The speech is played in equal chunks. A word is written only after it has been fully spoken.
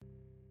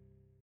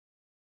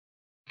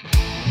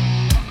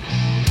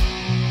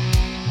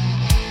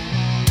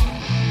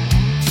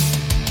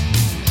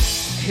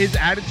his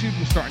attitude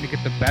was starting to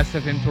get the best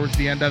of him towards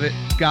the end of it.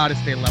 Got to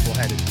stay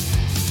level-headed.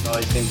 It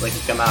always seems like you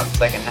come out in the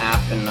second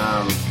half, and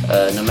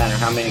no matter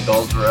how many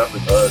goals were up, we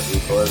blow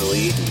the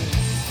lead.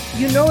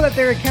 You know that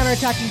they're a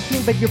counterattacking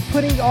team, but you're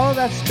putting all of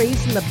that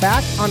space in the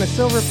back on a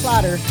silver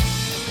platter.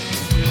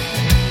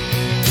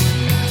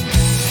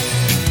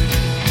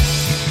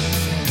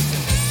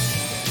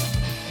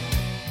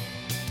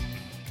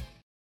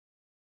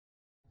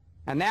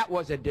 And that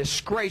was a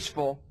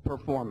disgraceful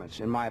performance,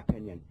 in my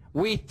opinion.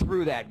 We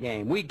threw that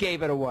game. We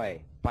gave it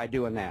away by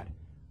doing that.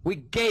 We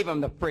gave them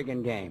the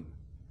friggin' game.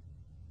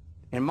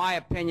 In my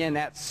opinion,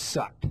 that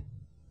sucked.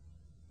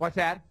 What's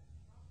that?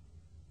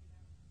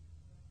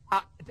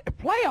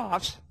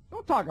 Playoffs?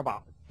 Don't talk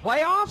about it.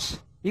 Playoffs?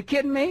 You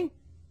kidding me?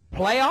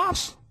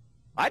 Playoffs?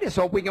 I just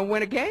hope we can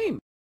win a game.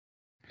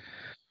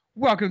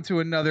 Welcome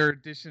to another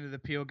edition of the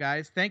Peel,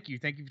 guys. Thank you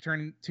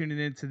for tuning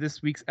in to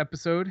this week's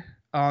episode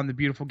on the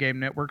Beautiful Game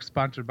Network,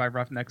 sponsored by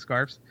Roughneck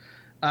Scarves.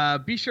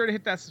 Be sure to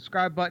hit that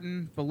subscribe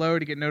button below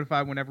to get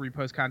notified whenever we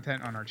post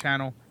content on our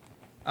channel.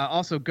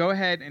 Also, go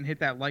ahead and hit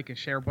that like and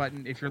share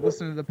button. If you're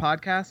listening to the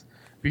podcast,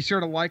 be sure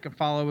to like and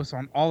follow us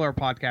on all our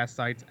podcast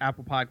sites,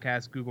 Apple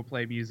Podcasts, Google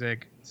Play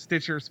Music,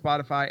 Stitcher,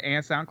 Spotify,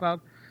 and SoundCloud.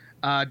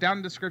 Down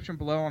in the description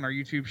below on our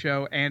YouTube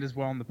show and as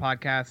well on the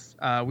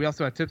podcast. We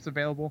also have tips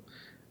available.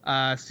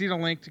 See the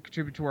link to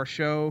contribute to our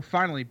show.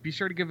 Finally, be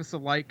sure to give us a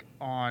like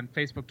on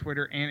Facebook,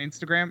 Twitter, and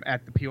Instagram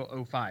at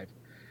thepeel05.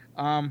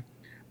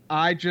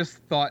 I just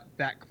thought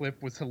that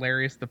clip was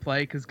hilarious to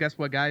play because guess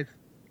what, guys?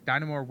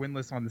 Dynamo are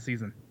winless on the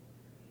season.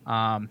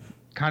 Kind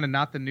of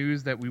not the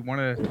news that we want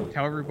to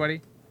tell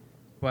everybody,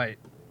 but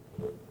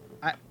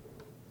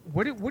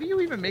what do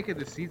you even make of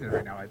this season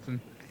right now, Edson?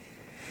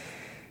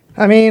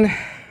 I mean,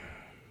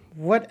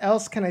 what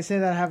else can I say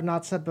that I have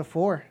not said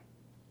before?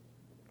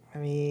 I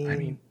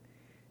mean,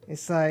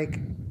 it's like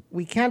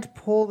we can't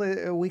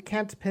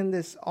pin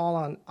this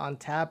all on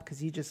Tab because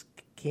he just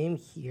came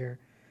here,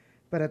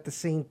 but at the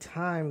same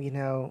time, you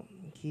know,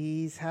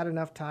 he's had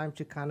enough time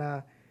to kind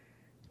of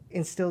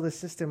instill the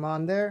system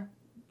on there.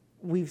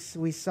 We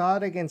saw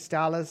it against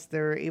Dallas;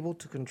 they're able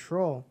to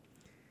control,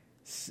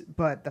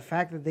 but the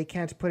fact that they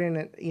can't put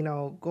in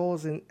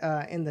goals in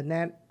the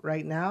net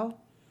right now,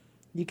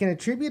 you can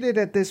attribute it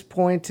at this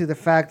point to the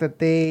fact that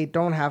they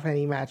don't have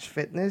any match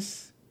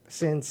fitness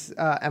since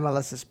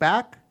MLS is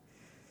back.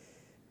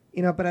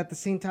 But at the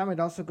same time, it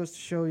also goes to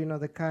show,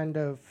 the kind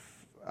of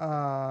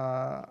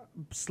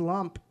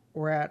slump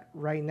we're at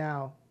right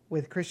now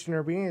with Christian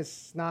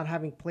Urbanez not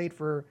having played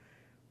for,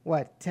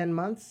 10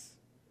 months?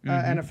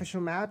 An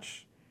official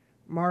match.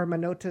 Mauro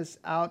Manotas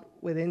out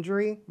with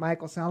injury.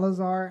 Michael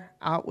Salazar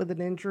out with an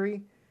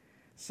injury.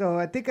 So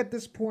I think at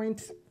this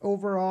point,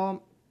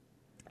 overall,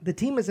 the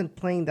team isn't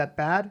playing that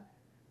bad,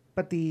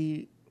 but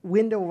the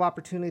window of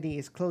opportunity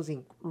is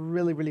closing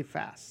really, really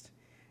fast.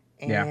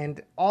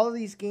 And all of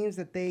these games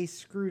that they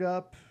screwed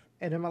up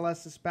at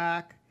MLS is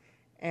back,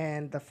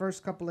 and the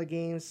first couple of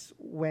games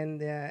when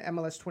the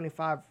MLS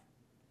 25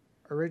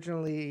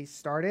 originally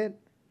started,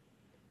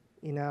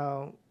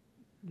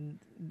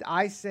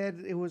 I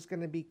said it was going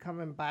to be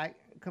coming back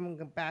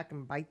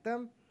and bite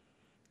them.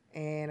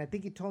 And I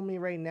think he told me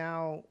right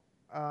now,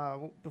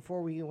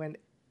 before we went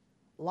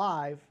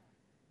live,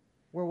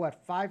 we're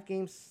 5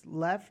 games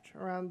left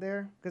around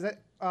there? Because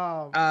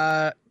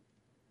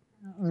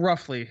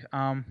roughly.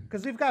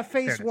 Because we've got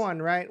phase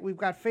 1, right? We've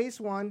got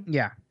phase 1.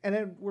 Yeah. And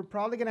then we're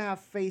probably going to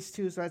have phase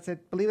 2. So I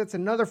believe it's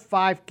another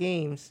 5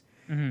 games.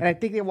 And I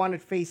think they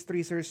wanted phase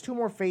 3. So there's 2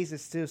 more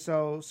phases too.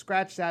 So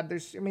scratch that.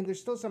 There's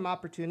still some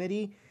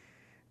opportunity.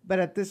 But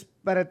at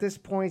this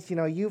point,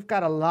 you've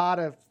got a lot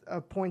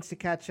of points to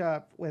catch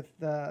up with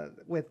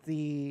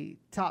the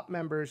top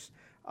members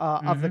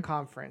of the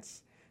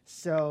conference.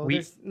 So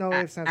there's no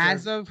sense.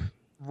 As of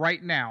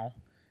right now,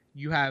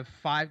 you have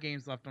 5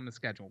 games left on the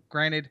schedule.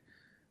 Granted,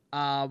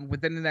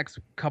 within the next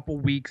couple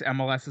weeks,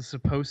 MLS is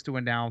supposed to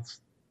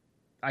announce,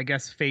 I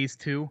guess, phase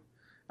 2.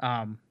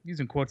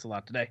 Using quotes a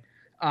lot today.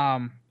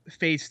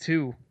 Phase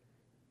 2,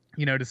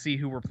 to see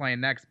who we're playing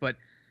next. But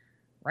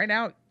right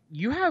now,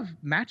 you have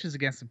matches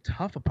against some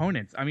tough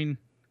opponents. I mean,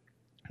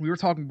 we were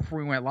talking before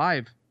we went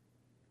live.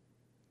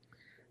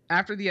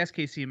 After the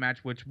SKC match,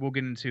 which we'll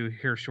get into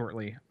here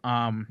shortly,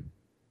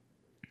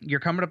 you're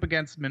coming up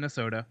against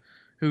Minnesota,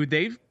 who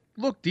they've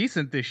looked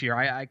decent this year.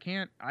 I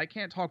can't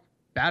talk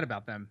bad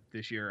about them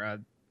this year.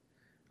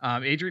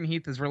 Adrian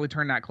Heath has really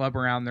turned that club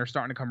around. They're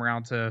starting to come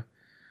around to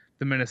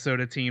the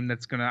Minnesota team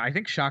that's going to, I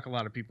think, shock a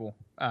lot of people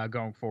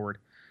going forward.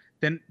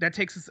 Then that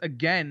takes us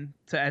again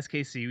to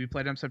SKC. We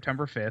played them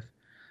September 5th.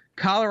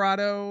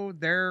 Colorado,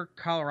 they're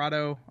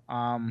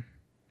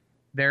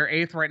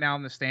 8th right now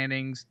in the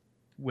standings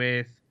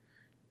with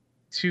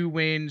 2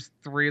 wins,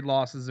 3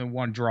 losses, and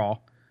 1 draw.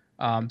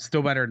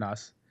 Still better than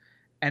us.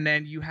 And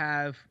then you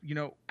have,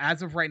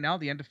 as of right now,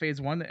 the end of phase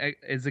 1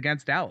 is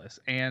against Dallas.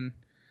 And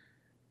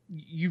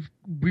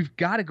we've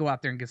got to go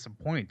out there and get some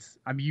points.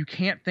 I mean, you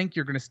can't think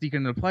you're going to sneak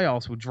into the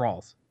playoffs with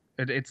draws.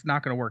 It's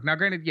not going to work. Now,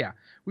 granted,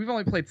 we've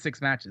only played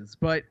 6 matches,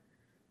 but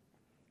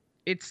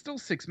it's still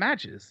 6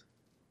 matches.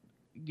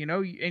 you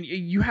know, and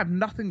you have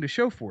nothing to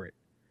show for it.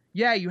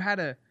 Yeah, you had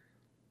a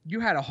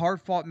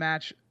hard fought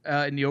match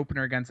in the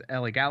opener against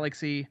LA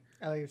Galaxy.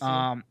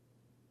 LAFC.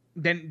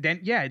 Then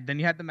you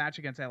had the match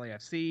against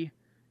LAFC,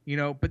 you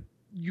know, but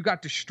you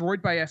got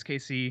destroyed by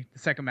SKC the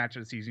second match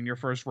of the season, your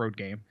first road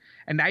game,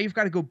 and now you've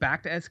got to go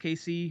back to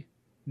SKC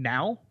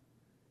now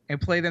and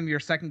play them your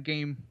second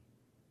game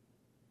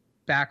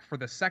back for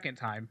the second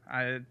time.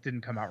 It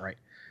didn't come out right,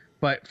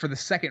 but for the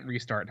second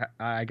restart,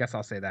 I guess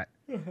I'll say that.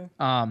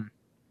 Mm-hmm.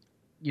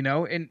 You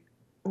know, and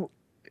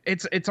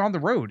it's on the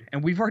road,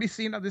 and we've already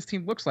seen how this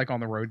team looks like on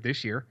the road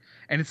this year,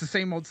 and it's the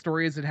same old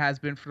story as it has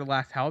been for the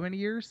last how many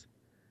years,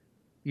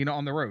 you know,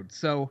 on the road.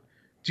 So,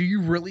 do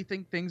you really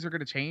think things are going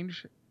to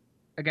change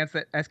against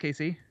the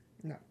SKC?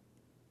 No.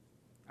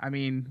 I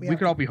mean, we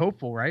could all be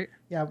hopeful, right?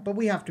 Yeah, but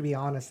we have to be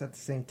honest at the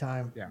same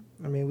time. Yeah.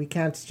 I mean, we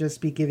can't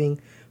just be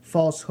giving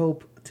false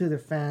hope to the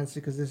fans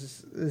because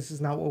this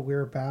is not what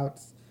we're about.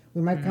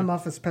 We might come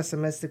off as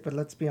pessimistic, but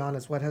let's be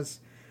honest. What has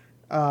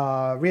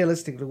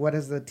realistically, what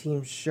has the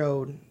team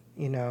showed,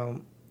 you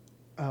know,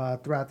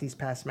 throughout these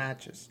past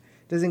matches?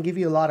 Doesn't give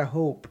you a lot of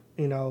hope,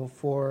 you know,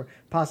 for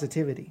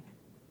positivity.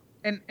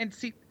 And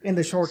see, in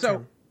the short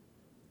term.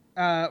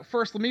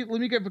 First, let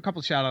me give a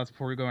couple shout outs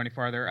before we go any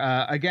farther.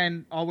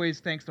 Again, always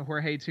thanks to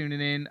Jorge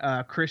tuning in.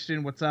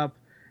 Christian, what's up?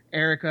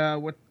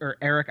 Erica,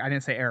 Eric? I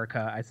didn't say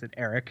Erica. I said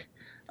Eric.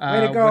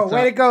 Way to go!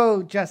 Way to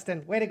go,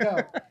 Justin! Way to go!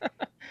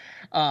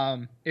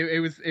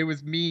 It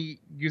was me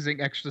using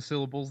extra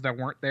syllables that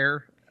weren't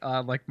there,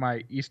 like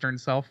my eastern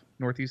self,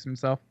 northeastern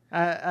self.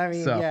 I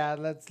mean, yeah.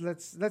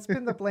 Let's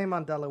pin the blame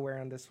on Delaware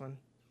on this one.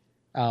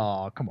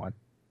 Oh, come on,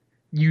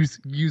 use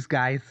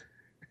guys.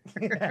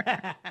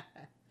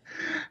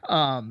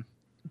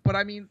 But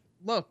I mean,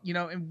 look, you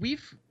know, and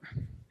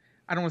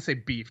I don't want to say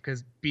beef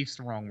because beef's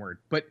the wrong word,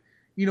 but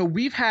you know,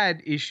 we've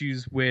had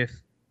issues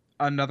with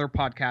another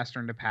podcaster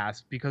in the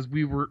past because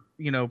we were,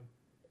 you know,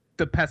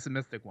 the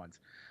pessimistic ones.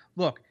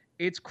 Look,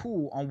 it's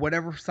cool on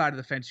whatever side of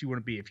the fence you want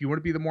to be. If you want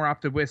to be the more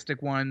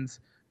optimistic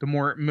ones, the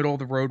more middle of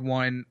the road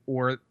one,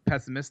 or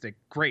pessimistic,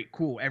 great,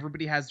 cool.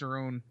 Everybody has their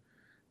own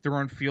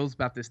feels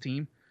about this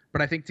team.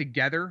 But I think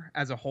together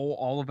as a whole,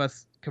 all of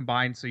us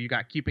combined, so you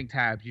got Keeping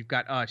Tabs, you've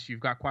got us, you've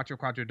got Cuatro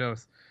Cuatro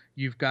Dos,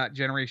 you've got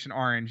Generation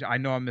Orange. I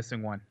know I'm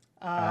missing one.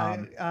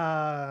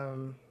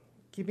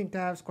 Keeping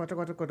Tabs, Cuatro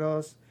Cuatro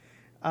Dos.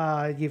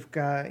 You've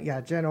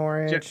got Gen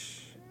Orange,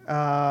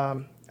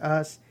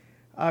 us.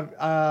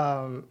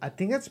 I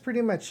think that's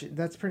pretty much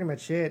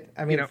it.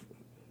 I mean, you know,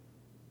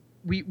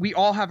 we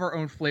all have our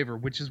own flavor,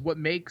 which is what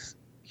makes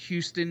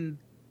Houston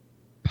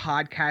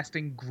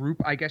podcasting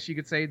group, I guess you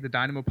could say, the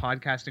Dynamo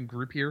podcasting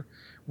group here,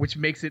 which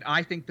makes it,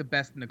 I think, the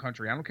best in the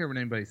country. I don't care what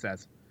anybody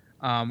says.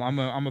 I'm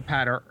a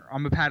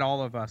pat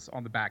all of us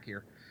on the back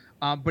here.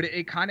 But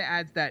it kind of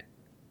adds that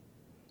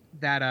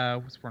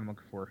what's the word I'm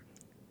looking for?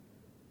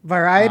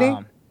 Variety.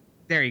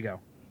 There you go.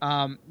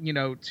 You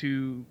know,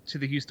 to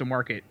the Houston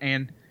market.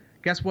 And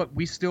guess what?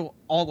 We still,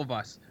 all of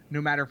us,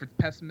 no matter if it's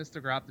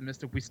pessimistic or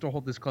optimistic, we still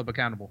hold this club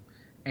accountable.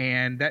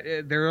 And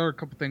that there are a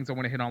couple things I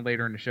want to hit on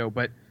later in the show.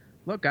 But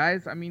look,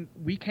 guys, I mean,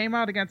 we came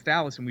out against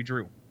Dallas and we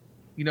drew.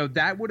 You know,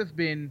 that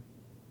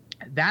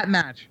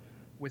match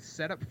was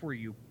set up for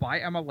you by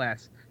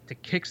MLS to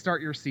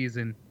kickstart your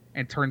season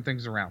and turn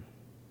things around.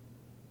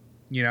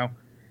 You know,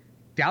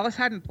 Dallas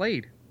hadn't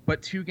played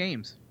but 2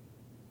 games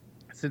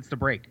since the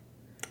break.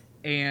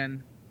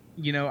 And,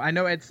 you know, I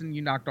know, Edson,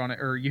 you knocked on it,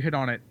 or you hit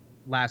on it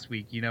last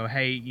week. You know,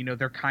 hey, you know,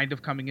 they're kind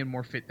of coming in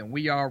more fit than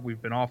we are.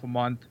 We've been off a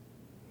month.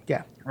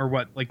 Yeah. Or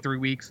what, like 3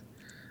 weeks.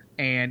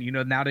 And, you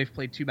know, now they've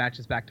played 2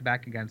 matches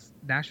back-to-back against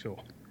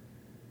Nashville.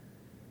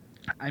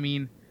 I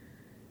mean,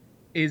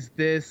 is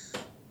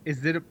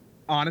it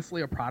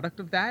honestly a product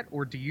of that?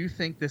 Or do you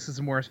think this is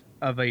more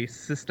of a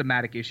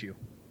systematic issue?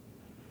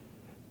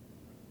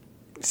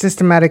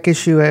 Systematic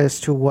issue as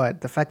to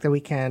what? The fact that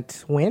we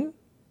can't win?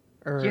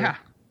 Or... Yeah.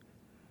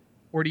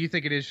 Or do you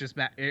think it is just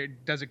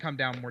does it come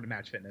down more to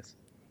match fitness?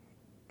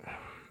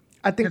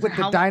 I think with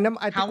the Dynamo,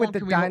 I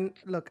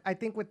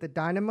think with the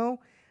Dynamo,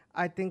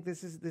 I think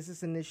this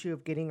is an issue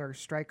of getting our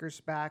strikers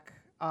back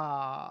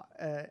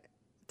to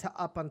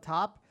up on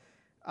top.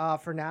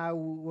 For now,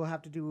 we'll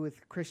have to do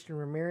with Christian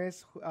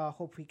Ramirez.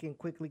 Hope he can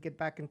quickly get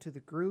back into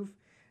the groove.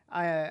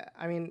 I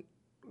mean,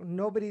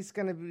 nobody's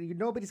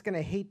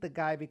gonna hate the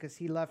guy because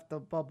he left the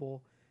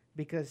bubble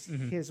because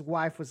his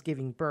wife was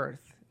giving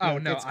birth.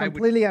 It's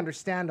completely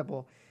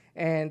understandable.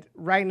 And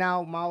right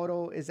now,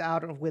 Mauro is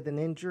out with an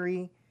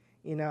injury.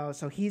 You know,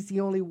 so he's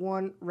the only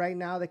one right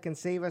now that can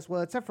save us.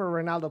 Well, except for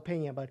Ronaldo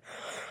Pena, but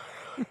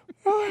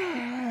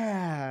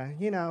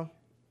you know,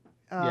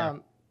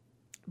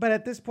 but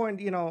at this point,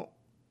 you know,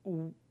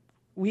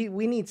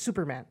 we need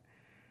Superman,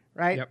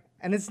 right? Yep.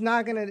 And it's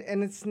not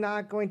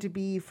going to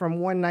be from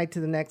one night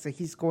to the next that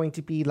he's going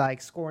to be like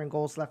scoring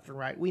goals left and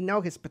right. We know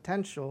his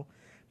potential,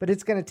 but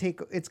it's gonna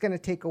take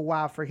a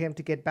while for him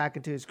to get back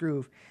into his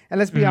groove. And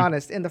let's be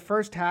honest, in the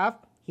first half,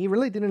 he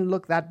really didn't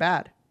look that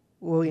bad.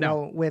 Well, you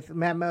know, with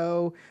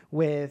Memo,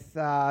 with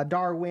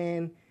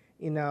Darwin,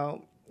 you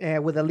know,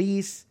 with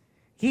Elise,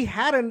 he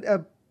had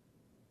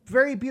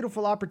very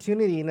beautiful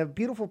opportunity and a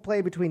beautiful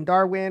play between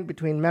Darwin,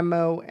 between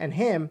Memo and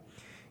him,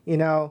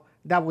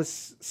 that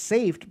was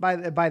saved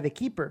by the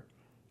keeper.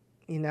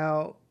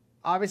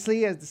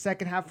 Obviously as the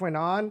second half went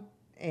on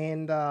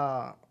and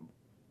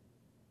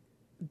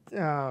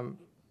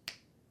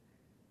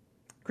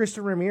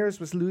Christian Ramirez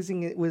was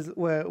losing it,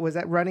 was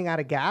at running out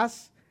of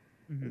gas,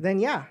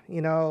 then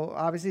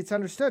obviously it's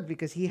understood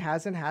because he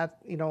hasn't had,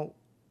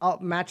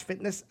 match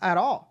fitness at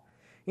all,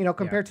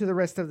 compared to the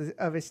rest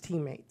of his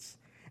teammates.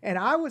 And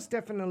I was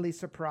definitely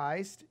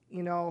surprised,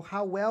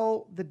 how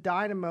well the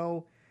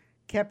Dynamo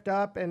kept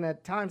up and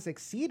at times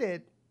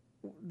exceeded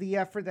the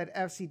effort that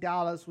FC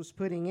Dallas was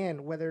putting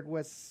in, whether it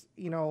was,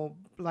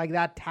 like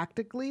that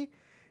tactically,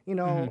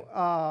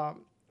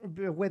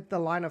 with the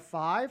line of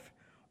five,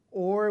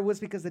 or it was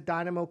because the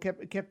Dynamo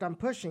kept on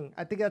pushing.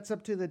 I think that's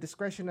up to the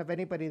discretion of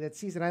anybody that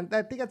sees it. And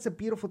I think that's a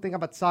beautiful thing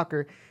about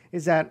soccer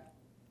is that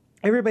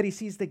everybody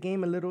sees the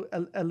game a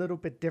little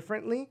bit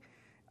differently.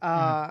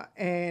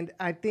 And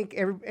I think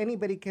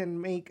anybody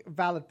can make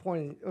valid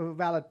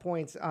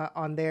points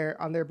on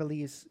their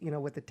beliefs,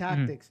 with the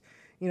tactics,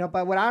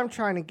 But what I'm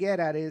trying to get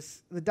at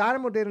is the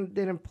Dynamo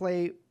didn't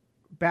play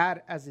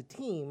bad as a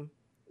team,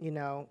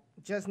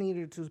 just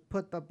needed to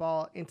put the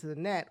ball into the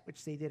net,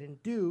 which they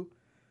didn't do.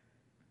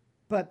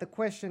 But the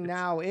question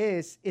now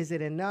is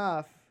it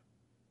enough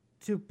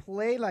to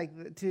play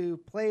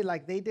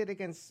like they did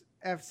against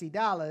FC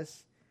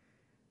Dallas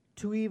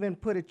to even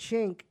put a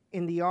chink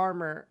in the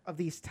armor of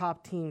these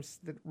top teams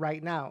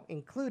right now,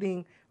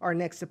 including our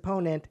next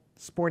opponent,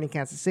 Sporting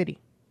Kansas City?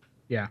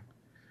 Yeah.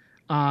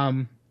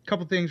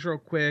 Couple things real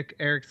quick.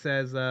 Eric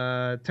says,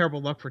 terrible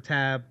luck for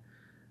Tab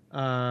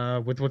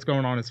with what's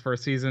going on his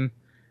first season.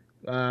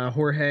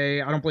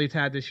 Jorge, I don't believe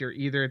Tab this year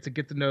either. It's a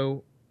get to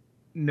know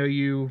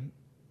you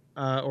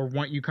or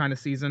want you kind of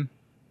season,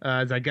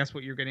 is I guess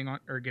what you're getting at.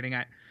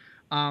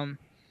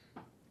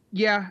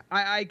 Yeah,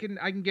 I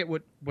can get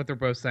what they're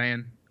both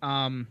saying.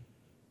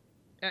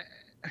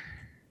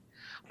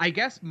 I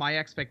guess my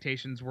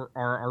expectations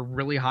are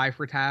really high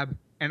for Tab,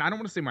 and I don't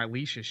want to say my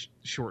leash is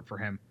short for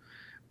him,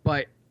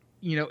 but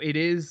it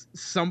is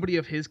somebody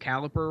of his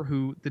caliber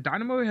who the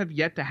Dynamo have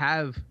yet to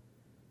have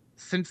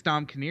since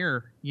Dom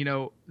Kinnear,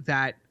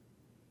 that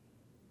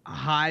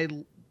high,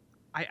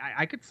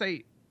 I could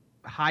say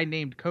high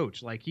named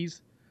coach. Like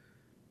his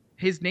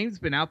name's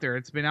been out there.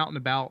 It's been out and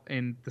about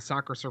in the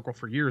soccer circle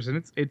for years,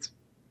 and it's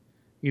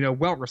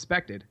well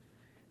respected.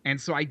 And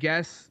so I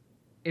guess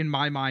in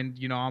my mind,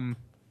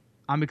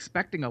 I'm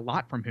expecting a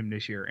lot from him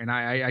this year, and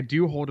I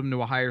do hold him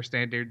to a higher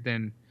standard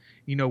than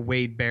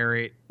Wade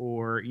Barrett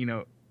or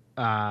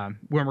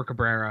Wilmer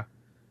Cabrera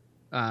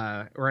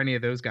or any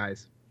of those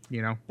guys.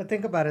 But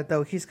think about it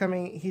though. He's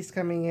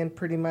coming in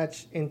pretty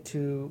much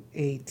into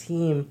a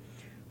team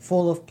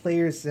full of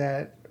players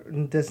that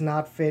does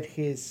not fit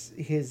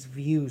his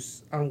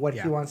views on what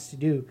he wants to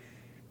do.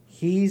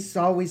 He's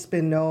always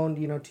been known,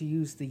 to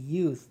use the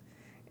youth,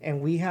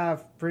 and we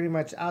have pretty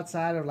much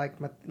outside of like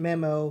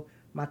Memo,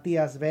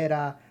 Matias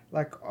Vera,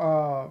 like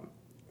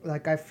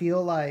I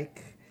feel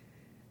like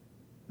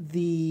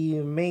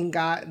the main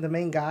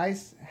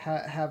guys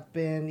have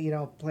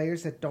been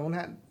players that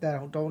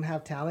don't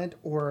have talent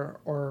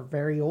or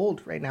very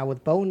old right now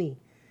with Boney.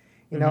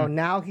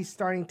 Now he's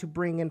starting to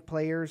bring in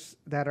players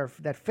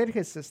that fit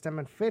his system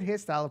and fit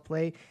his style of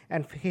play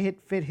and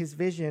fit his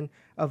vision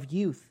of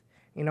youth,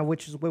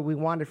 which is what we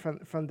wanted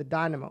from the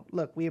Dynamo.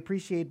 Look, we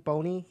appreciate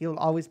Boney. He'll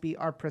always be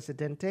our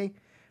presidente,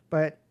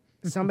 but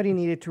somebody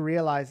needed to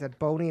realize that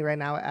Boney right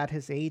now at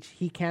his age,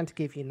 he can't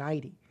give you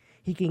 90.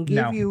 He can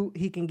give you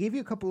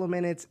a couple of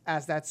minutes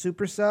as that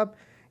super sub,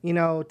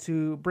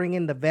 to bring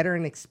in the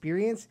veteran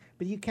experience,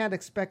 but you can't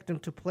expect him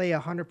to play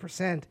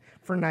 100%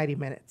 for 90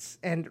 minutes.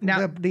 And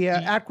now, the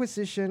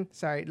acquisition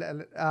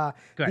of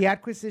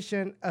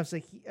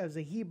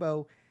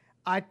Zahibo,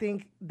 I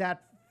think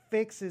that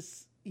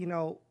fixes,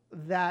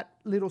 that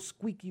little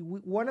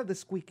one of the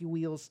squeaky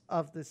wheels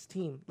of this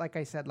team, like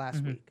I said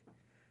last week.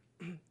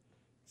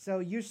 So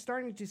you're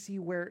starting to see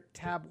where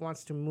Tab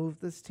wants to move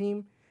this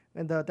team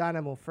and the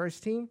Dynamo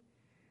first team,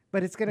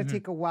 but it's going to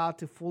take a while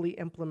to fully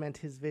implement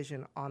his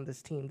vision on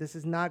this team. This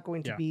is not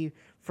going to be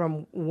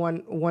from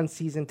one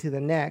season to the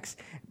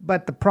next.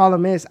 But the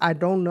problem is, I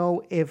don't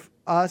know if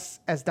us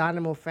as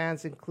Dynamo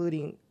fans,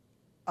 including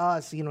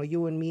us,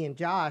 you and me and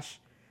Josh,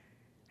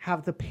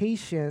 have the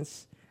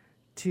patience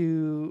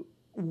to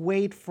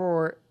wait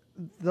for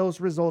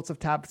those results of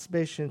Tab's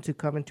vision to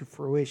come into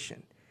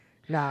fruition.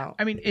 Now,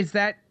 I mean, is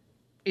that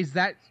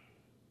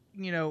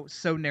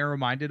so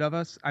narrow-minded of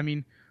us? I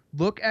mean,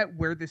 look at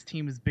where this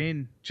team has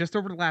been just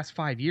over the last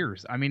 5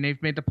 years. I mean,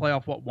 they've made the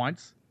playoff,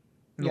 once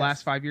in the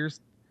last 5 years?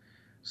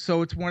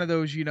 So it's one of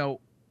those,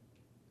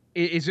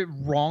 is it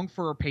wrong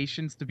for our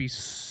patience to be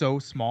so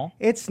small?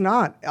 It's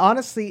not.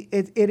 Honestly,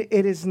 it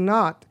is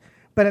not.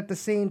 But at the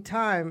same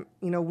time,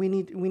 we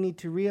need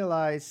to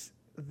realize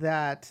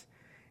that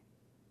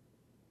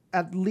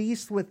at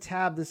least with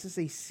Tab, this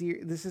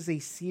is a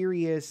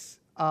serious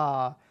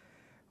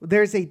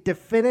there's a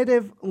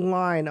definitive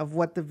line of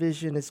what the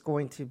vision is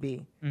going to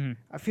be. Mm-hmm.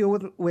 I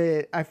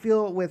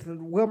feel with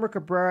Wilmer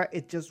Cabrera,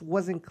 it just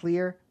wasn't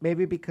clear.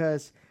 Maybe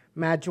because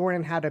Matt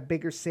Jordan had a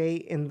bigger say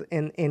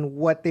in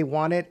what they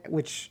wanted,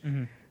 which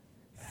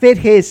fit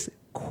his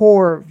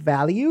core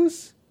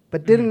values,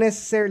 but didn't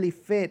necessarily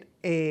fit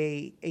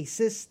a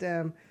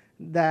system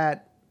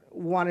that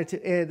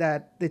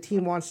that the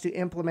team wants to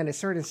implement a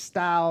certain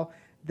style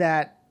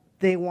that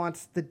they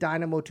want the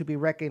Dynamo to be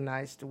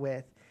recognized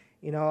with.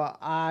 You know,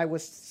 I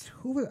was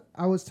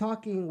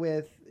talking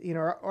with, you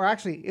know, or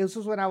actually, this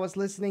was when I was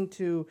listening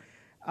to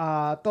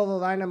Todo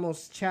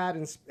Dynamo's chat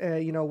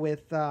and you know,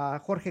 with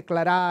Jorge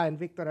Clara and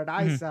Victor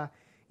Araiza,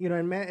 you know,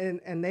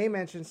 and they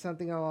mentioned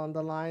something along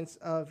the lines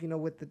of, you know,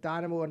 with the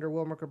Dynamo under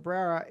Wilmer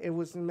Cabrera, it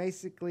was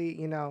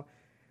basically, you know,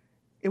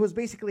 it was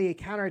basically a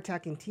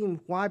counterattacking team.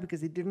 Why?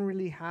 Because they didn't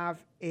really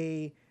have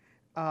a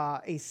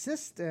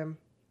system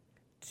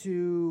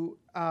to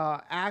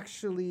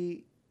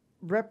actually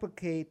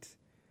replicate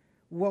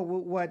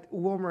what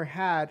Wilmer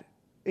had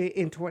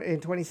in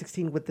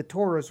 2016 with the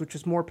Toros, which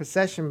was more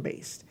possession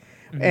based,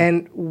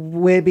 and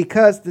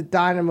because the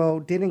Dynamo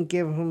didn't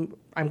give him,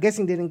 I'm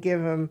guessing didn't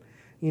give him,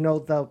 you know,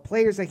 the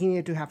players that he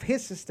needed to have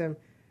his system.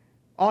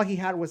 All he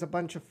had was a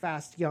bunch of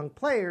fast young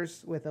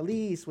players with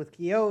Elise, with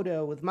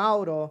Kyoto, with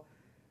Mauro.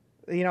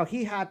 You know,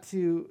 he had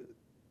to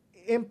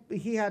kind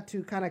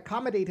of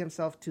accommodate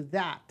himself to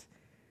that,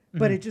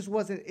 but it just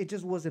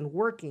wasn't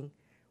working.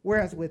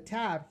 Whereas with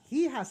Tab,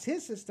 he has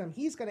his system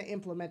he's going to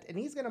implement, and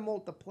he's going to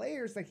mold the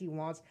players that he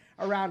wants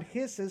around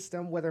his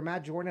system, whether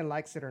Matt Jordan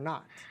likes it or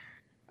not.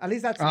 At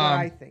least that's what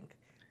I think.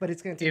 But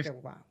it's going to take a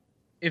while.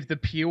 If the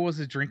Peel was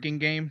a drinking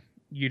game,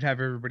 you'd have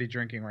everybody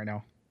drinking right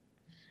now.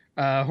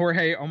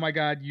 Jorge, oh my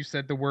God, you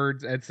said the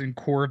words. It's in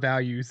core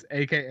values,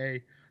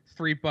 a.k.a.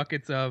 3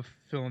 buckets of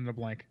fill in the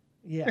blank.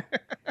 Yeah,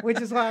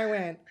 which is why I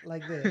went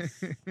like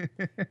this.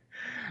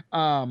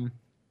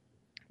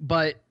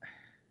 But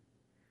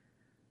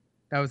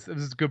it was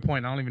a good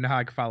point. I don't even know how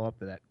I could follow up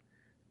to that.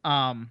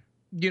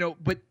 You know,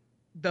 but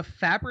the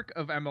fabric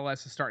of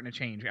MLS is starting to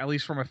change, at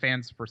least from a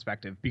fan's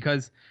perspective,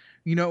 because,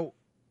 you know,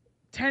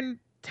 10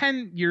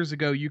 years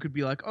ago, you could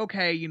be like,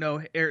 okay, you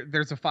know,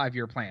 there's a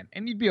 5-year plan,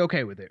 and you'd be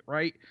okay with it,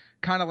 right?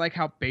 Kind of like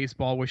how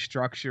baseball was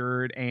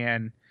structured,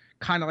 and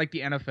kind of like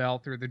the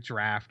NFL through the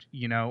draft,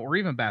 you know, or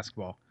even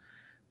basketball.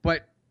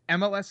 But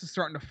MLS is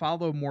starting to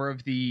follow more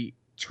of the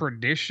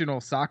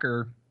traditional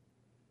soccer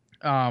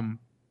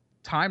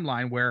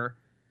timeline, where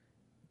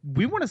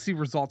we want to see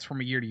results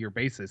from a year-to-year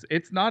basis.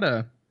 It's not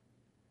a...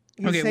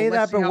 You say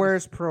that, but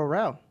where's Pro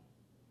Rel?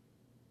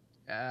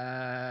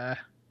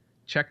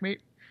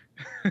 Checkmate.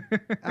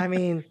 I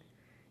mean,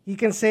 you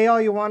can say all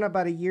you want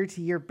about a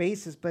year-to-year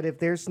basis, but if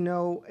there is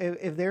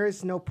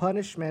no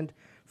punishment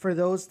for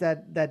those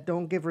that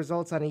don't give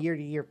results on a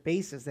year-to-year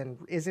basis, then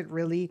is it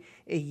really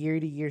a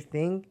year-to-year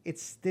thing?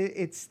 It's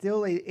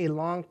still a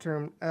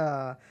long-term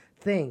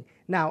thing.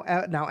 Now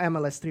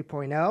MLS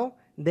 3.0,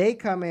 they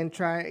come in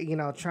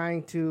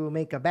trying to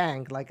make a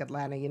bank like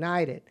Atlanta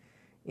United,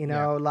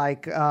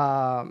 like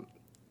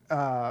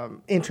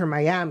Inter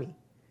Miami,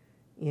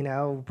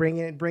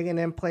 bringing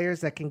in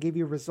players that can give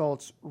you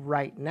results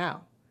right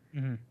now.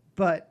 Mm-hmm.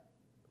 But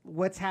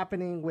what's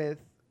happening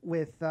with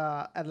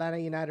Atlanta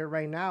United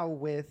right now,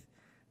 with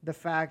the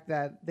fact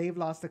that they've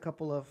lost a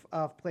couple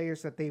of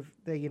players that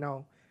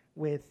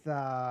with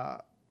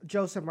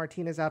Joseph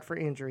Martinez out for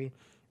injury,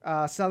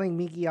 selling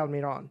Miggy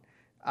Almiron.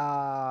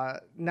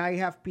 Now you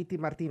have Pity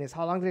Martinez.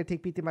 How long did it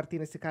take Pity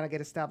Martinez to kind of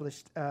get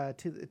established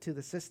to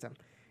the system?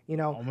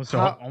 Almost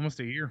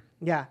a year.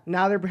 Yeah.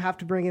 Now they have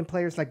to bring in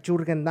players like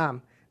Jurgen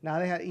Damm. Now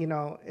they have,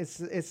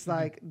 it's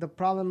like the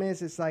problem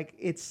is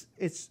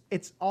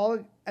it's all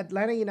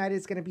Atlanta United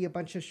is going to be a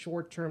bunch of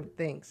short-term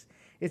things.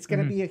 It's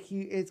going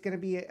to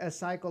be a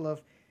cycle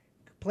of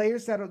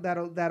players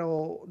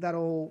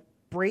that'll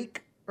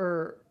break,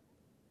 or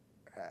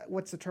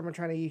what's the term I'm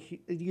trying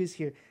to use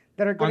here,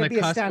 that are going to be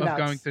a standout,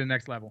 going to the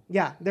next level.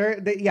 Yeah, they're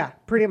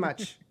pretty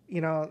much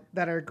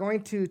that are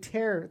going to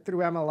tear through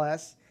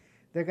MLS.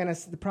 They're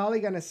probably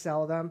gonna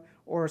sell them,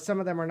 or some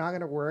of them are not going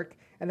to work,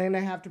 and then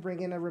they have to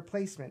bring in a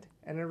replacement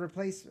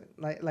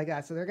like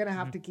that. So they're gonna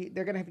have to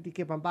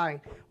keep on buying.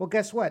 Well,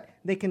 guess what?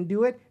 They can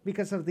do it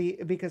because of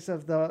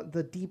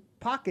the deep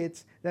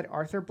pockets that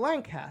Arthur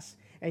Blank has,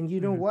 and you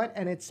know what?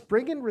 And it's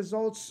bringing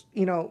results.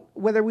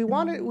 Whether we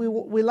want it,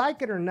 we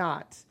like it or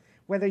not.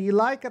 Whether you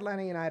like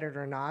Atlanta United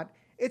or not,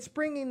 it's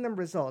bringing them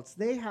results.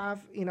 They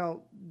have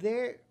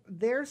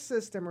their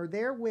system or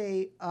their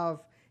way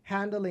of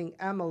handling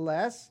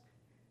MLS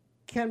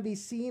can be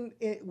seen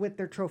with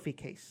their trophy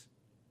case.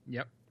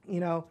 Yep.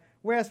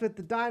 Whereas with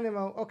the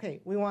Dynamo,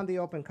 okay, we won the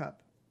Open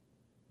Cup.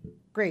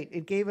 Great.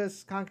 It gave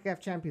us CONCACAF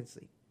Champions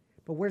League.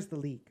 But where's the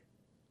league?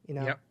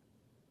 Yep.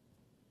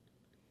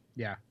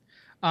 Yeah.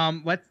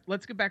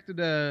 Let's get back to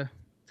the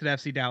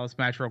FC Dallas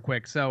match real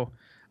quick. So,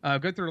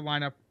 go through the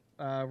lineup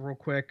real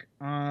quick.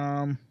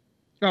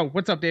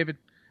 What's up, David?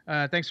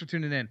 Thanks for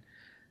tuning in.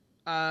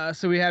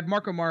 So we had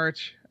Marco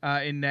Maric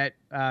in net,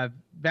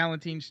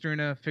 Valentin,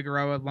 Struna,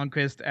 Figueroa,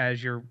 Lundqvist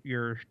as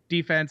your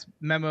defense,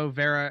 Memo,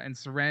 Vera, and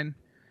Seren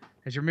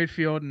as your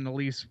midfield, and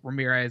Elise,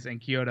 Ramirez,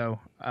 and Quintero,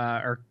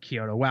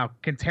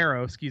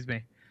 excuse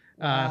me,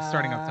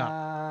 starting up top.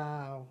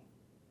 Wow.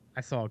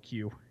 I saw a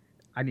Q.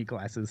 I need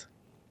glasses.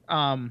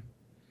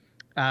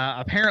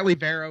 Apparently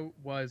Vera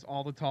was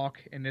all the talk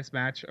in this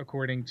match,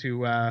 according to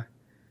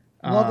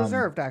Well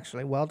deserved,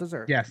 actually. Well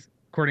deserved. Yes,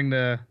 according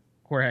to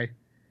Jorge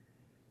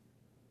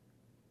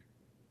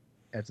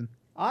Edson.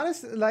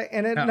 Honestly,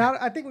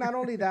 I think not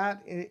only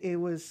that, it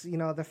was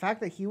the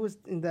fact that he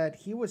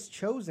was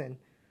chosen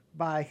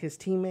by his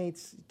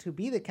teammates to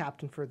be the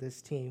captain for this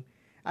team.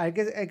 I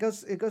guess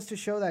it goes to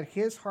show that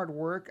his hard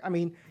work. I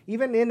mean,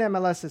 even in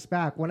MLS is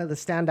back, one of the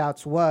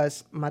standouts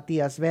was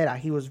Matias Vera.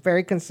 He was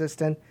very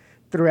consistent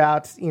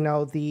throughout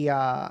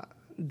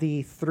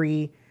the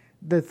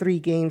three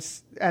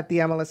games at the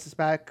MLS is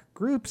back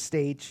group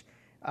stage.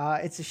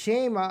 It's a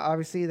shame,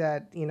 obviously,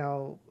 that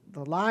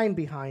the line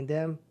behind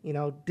them,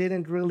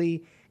 didn't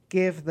really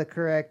give the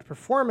correct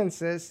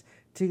performances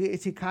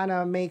to kind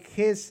of make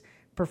his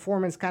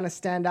performance kind of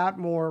stand out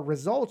more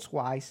results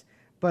wise.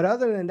 But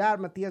other than that,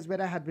 Matias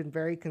Vera had been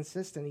very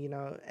consistent,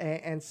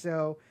 and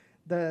so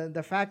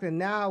the fact that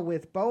now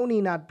with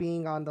Boney not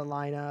being on the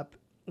lineup,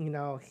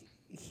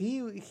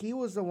 he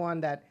was the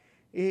one that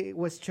it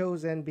was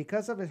chosen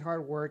because of his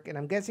hard work, and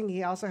I'm guessing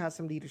he also has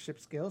some leadership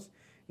skills.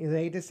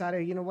 They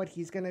decided,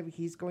 he's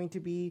going to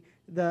be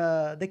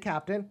the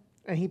captain,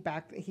 and he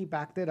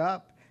backed it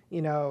up,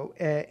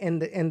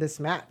 in this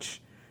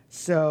match.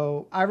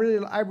 So I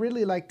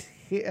really liked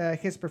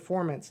his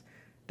performance.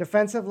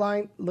 Defensive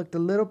line looked a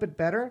little bit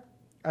better.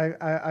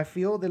 I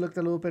feel they looked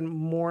a little bit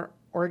more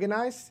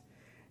organized,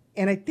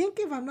 and I think,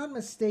 if I'm not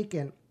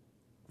mistaken,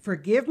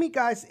 forgive me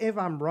guys if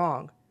I'm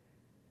wrong,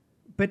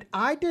 but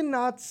I did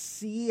not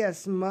see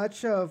as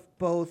much of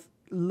both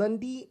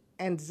Lundy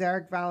and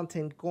Zarek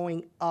Valentin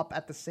going up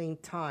at the same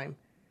time,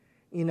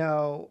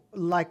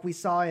 like we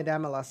saw in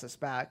MLS is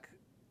back.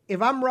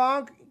 If I'm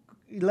wrong,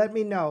 let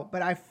me know.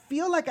 But I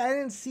feel like I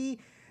didn't see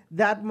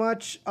that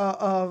much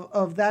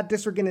of that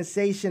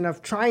disorganization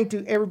of trying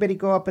to everybody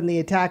go up in the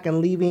attack and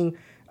leaving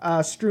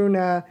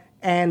Struna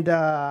and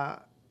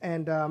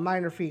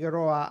Minor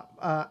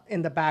Figueroa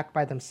in the back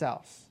by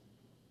themselves.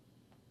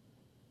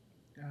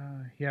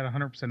 He had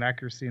 100%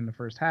 accuracy in the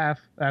first half.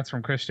 That's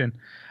from Christian.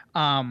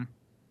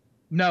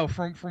 No,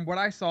 from what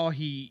I saw,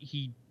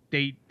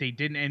 they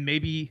didn't, and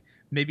maybe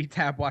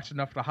Tab watched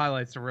enough of the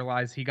highlights to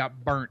realize he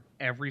got burnt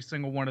every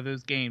single one of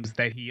those games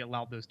that he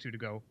allowed those two to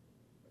go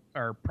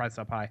or press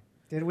up high.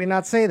 Did we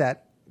not say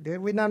that? Did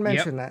we not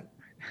mention that?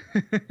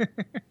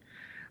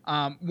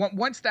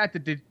 One stat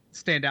that did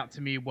stand out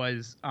to me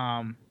was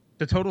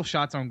the total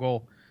shots on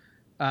goal.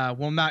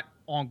 Well, not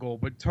on goal,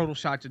 but total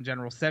shots in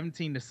general,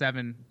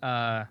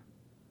 17-7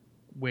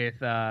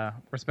 with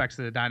respects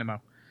to the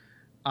Dynamo.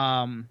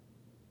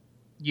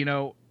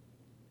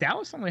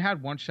 Dallas only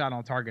had one shot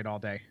on target all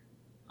day.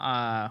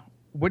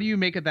 What do you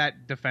make of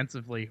that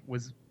defensively?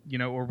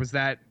 Or was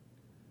that?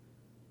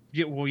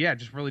 Yeah, well, yeah,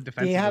 just really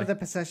defensively. Do you have the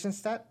possession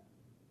stat?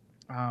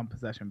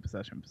 Possession.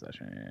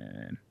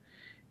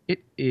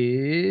 It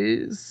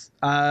is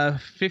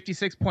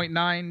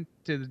 56.9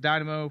 to the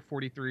Dynamo,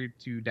 43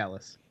 to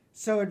Dallas.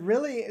 So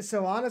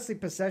honestly,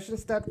 possession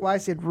stat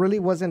wise, it really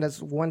wasn't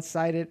as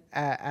one-sided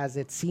as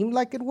it seemed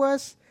like it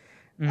was.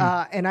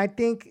 Mm-hmm. And I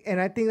think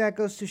that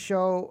goes to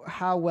show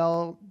how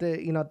well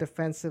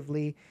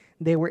defensively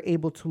they were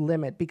able to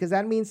limit, because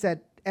that means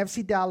that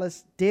FC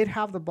Dallas did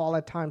have the ball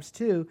at times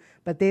too,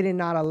 but they did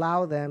not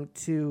allow them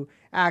to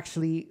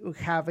actually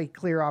have a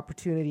clear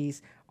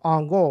opportunities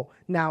on goal.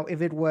 Now,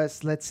 if it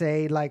was, let's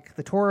say, like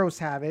the Toros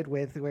have it,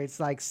 where it's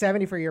like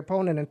 70 for your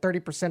opponent and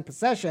 30%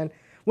 possession,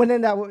 well,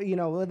 then that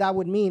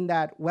would mean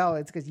that, well,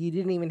 it's because you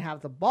didn't even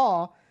have the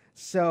ball,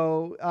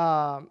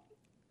 so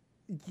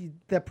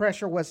the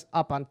pressure was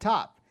up on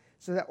top.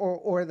 So that,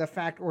 or the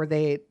fact, or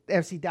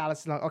FC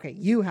Dallas, okay,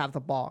 you have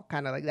the ball,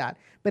 kind of like that,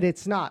 but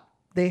it's not.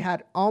 They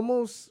had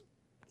almost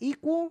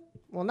equal,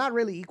 well, not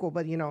really equal,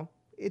 but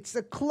it's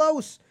a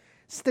close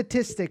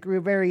statistic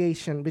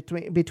variation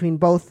between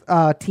both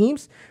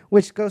teams,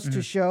 which goes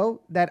to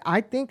show that I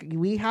think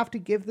we have to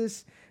give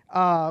this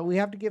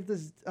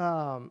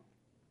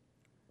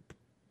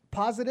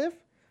positive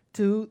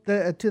to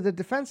the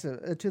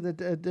defensive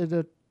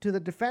to the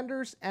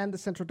defenders and the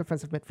central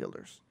defensive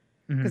midfielders,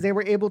 because they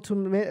were able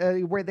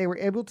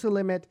to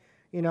limit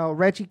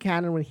Reggie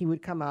Cannon when he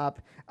would come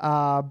up,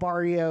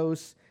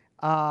 Barrios,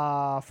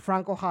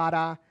 Franco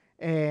Jara,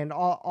 and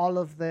all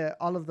of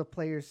the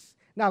players.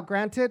 Now,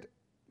 granted,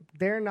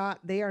 they are not.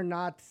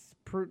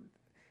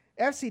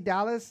 FC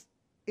Dallas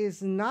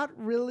is not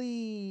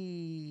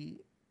really.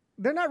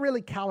 They're not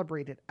really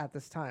calibrated at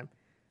this time.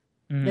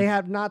 Mm-hmm. They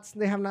have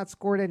not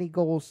scored any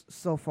goals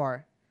so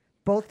far.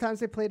 Both times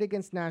they played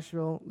against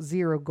Nashville,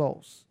 0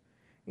 goals.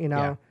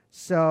 Yeah.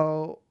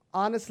 So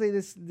honestly,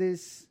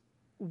 this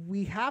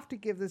we have to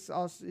give this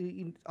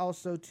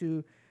also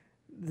to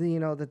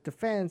the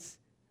defense,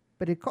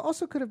 but it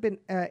also could have been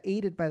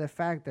aided by the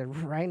fact that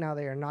right now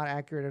they are not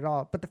accurate at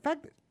all. But the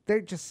fact that they're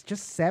just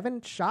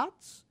 7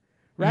 shots,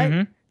 right?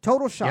 Mhm.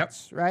 Total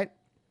shots, right?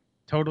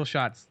 Total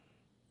shots.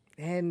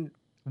 And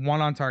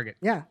 1 on target.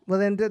 yeah, well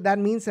then that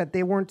means that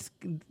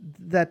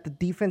that the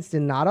defense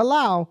did not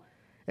allow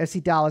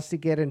FC Dallas to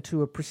get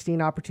into a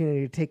pristine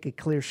opportunity to take a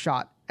clear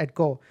shot at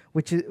goal,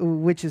 which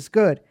is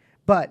good.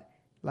 But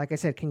like I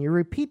said, can you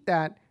repeat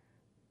that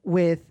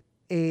with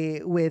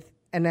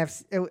an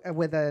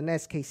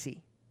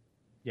SKC?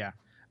 Yeah.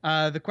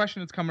 The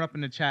question that's coming up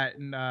in the chat,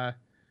 and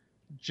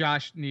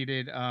Josh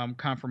needed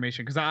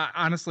confirmation because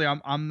honestly,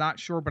 I'm not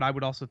sure, but I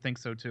would also think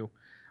so too.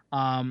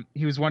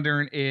 He was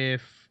wondering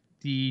if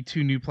the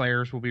 2 new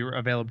players will be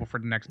available for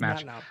the next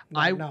match.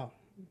 No,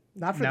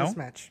 not for this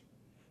match.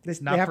 They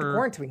have to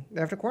quarantine. They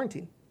have to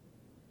quarantine.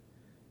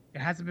 It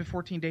hasn't been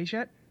 14 days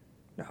yet?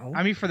 No.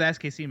 I mean, for the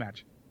SKC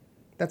match.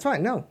 That's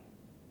fine. No.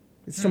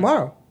 It's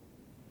tomorrow.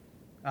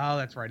 Oh,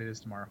 that's right. It is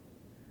tomorrow.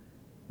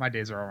 My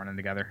days are all running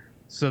together.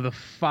 So the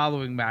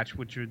following match,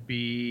 which would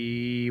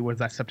be, what is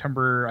that,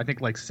 September, I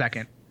think like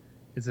 2nd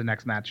is the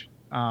next match.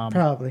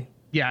 Probably.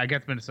 Yeah,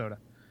 against Minnesota.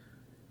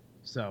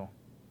 So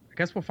I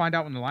guess we'll find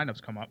out when the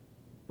lineups come up.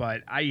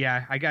 But I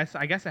guess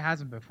it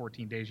hasn't been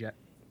 14 days yet.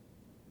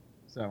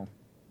 So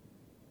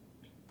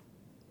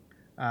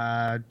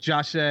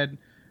Josh said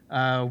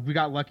we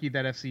got lucky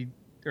that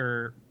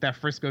that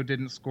Frisco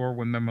didn't score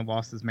when Memo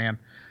lost his man.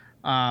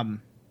 On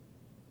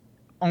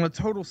a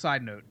total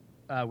side note,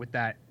 with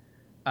that,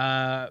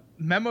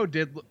 Memo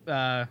did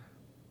to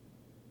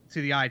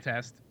the eye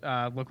test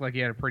look like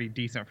he had a pretty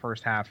decent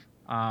first half.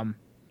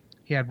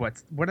 He had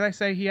what did I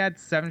say? He had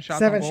 7 shots.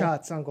 7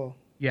 shots on goal.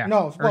 Yeah.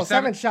 No, well,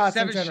 7 shots.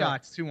 7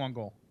 shots, 2 on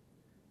goal.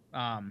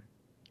 I'm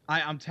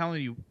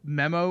telling you,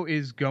 Memo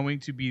is going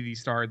to be the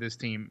star of this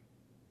team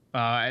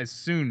as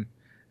soon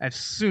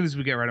as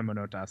we get rid of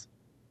Manotas.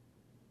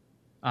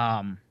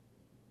 I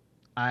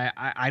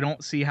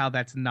don't see how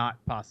that's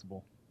not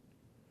possible.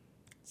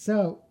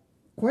 So,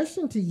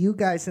 question to you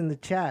guys in the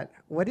chat: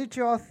 what did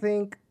y'all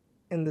think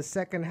in the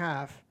second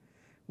half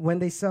when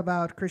they sub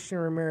out Christian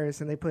Ramirez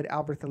and they put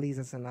Albert Elise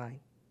as a 9?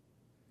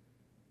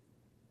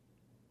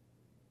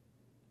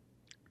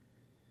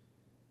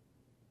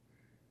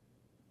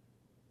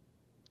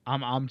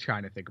 I'm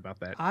trying to think about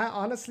that. I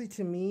honestly,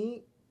 to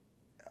me,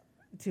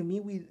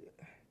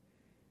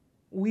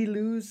 we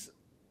lose.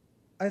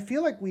 I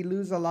feel like we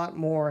lose a lot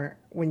more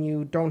when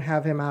you don't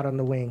have him out on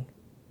the wing.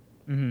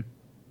 Mm-hmm.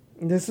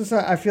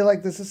 I feel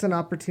like this is an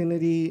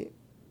opportunity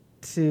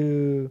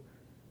to,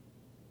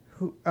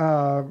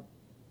 I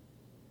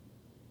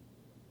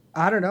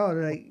don't know,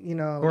 like, you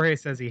know. Jorge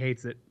says he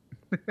hates it.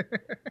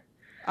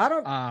 I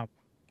don't.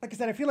 Like I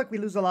said, I feel like we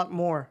lose a lot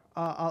more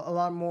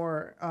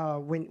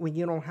when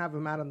you don't have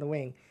him out on the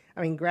wing.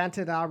 I mean,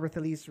 granted, Albert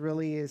Elise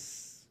really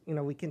is, you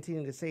know, we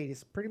continue to say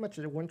he's pretty much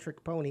a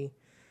one-trick pony.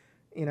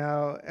 You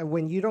know,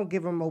 when you don't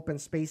give him open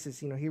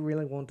spaces, you know, he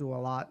really won't do a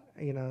lot,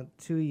 you know,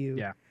 to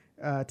you,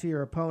 to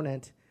your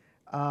opponent.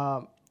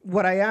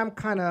 What I am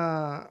kind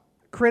of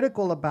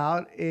critical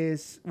about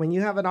is when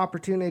you have an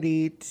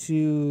opportunity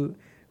to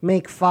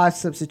make 5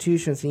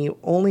 substitutions and you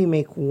only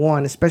make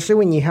 1, especially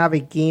when you have a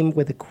game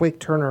with a quick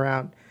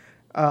turnaround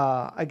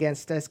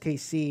against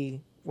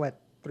SKC,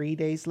 3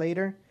 days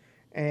later,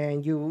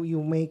 and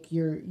you make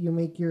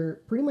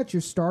your pretty much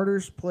your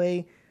starters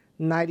play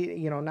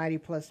 90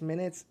 plus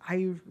minutes.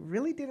 I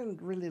really didn't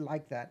really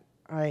like that.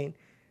 I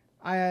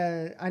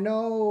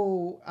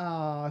know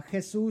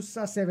Jesus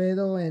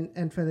Acevedo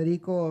and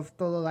Federico of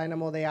Todo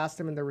Dynamo, they asked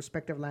him in their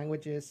respective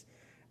languages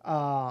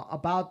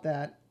about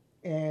that,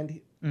 and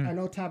I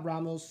know Tab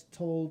Ramos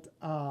told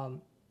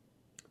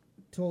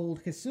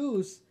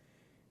Jesus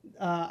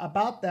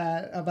about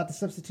the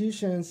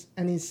substitutions,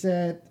 and he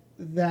said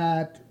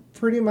that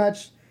pretty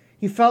much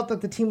he felt that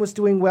the team was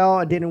doing well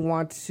and didn't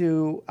want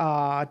to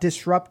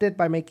disrupt it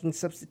by making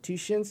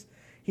substitutions.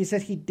 He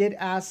said he did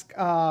ask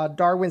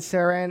Darwin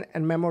Saren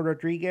and Memo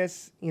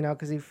Rodriguez, you know,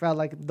 because he felt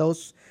like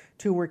those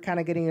 2 were kind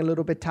of getting a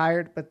little bit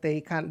tired, but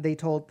they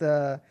told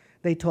them,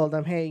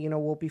 hey, you know,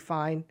 we'll be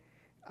fine.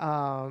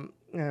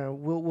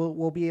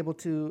 We'll be able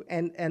to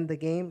end the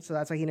game. So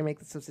that's why he didn't make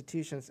the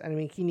substitutions. And I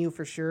mean, he knew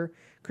for sure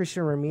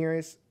Christian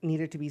Ramirez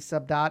needed to be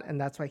subbed out,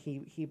 and that's why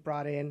he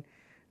brought in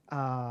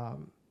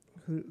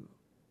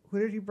who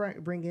did he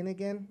bring in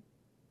again?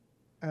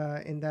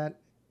 In that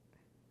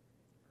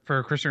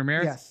for Christian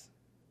Ramirez? Yes.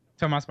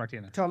 Tomas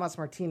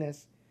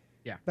Martinez.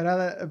 Yeah. But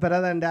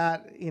other than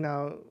that, you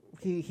know,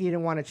 he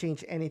didn't want to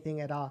change anything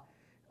at all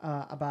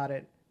about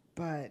it.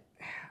 But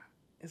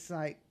it's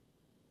like,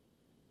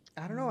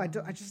 I don't know. I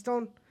just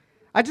don't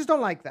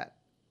like that.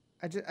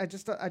 I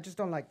just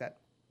don't like that.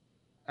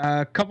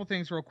 A couple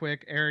things real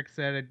quick. Eric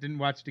said I didn't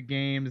watch the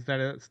game. Is that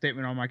a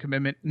statement on my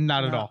commitment?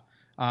 Not at all.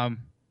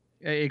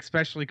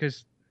 Especially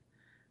because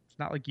it's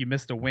not like you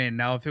missed a win.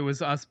 Now, if it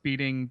was us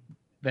beating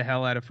the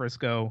hell out of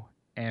Frisco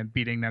and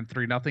beating them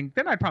 3-0,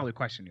 then I'd probably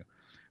question you.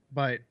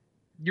 But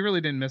you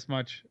really didn't miss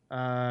much.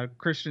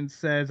 Christian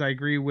says, I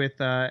agree with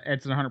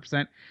Edson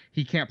 100%.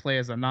 He can't play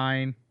as a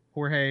 9.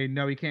 Jorge,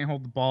 no, he can't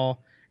hold the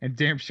ball. and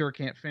damn sure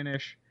can't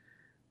finish.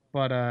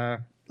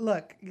 But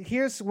look,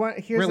 here's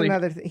Really?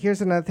 another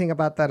thing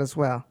about that as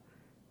well.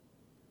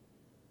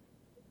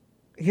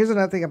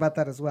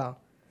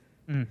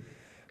 Mm.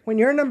 When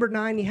you're number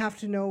 9, you have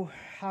to know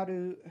how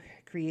to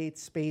create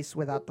space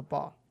without the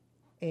ball.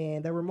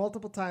 And there were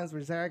multiple times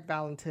where Zarek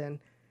Valentin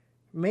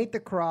made the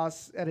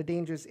cross at a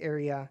dangerous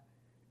area,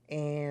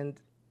 and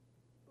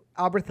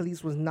Albert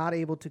Elise was not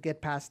able to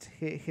get past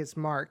his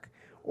mark,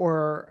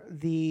 or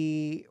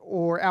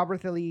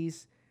Albert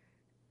Elise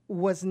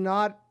was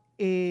not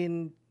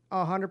in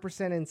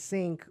 100% in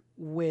sync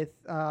with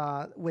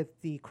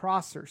the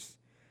crossers,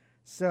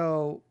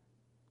 so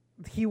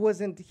he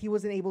wasn't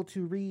able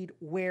to read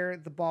where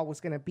the ball was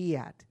going to be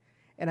at,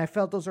 and I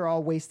felt those are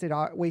all wasted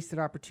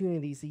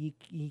opportunities that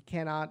you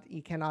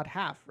cannot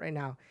have right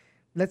now.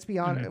 Let's be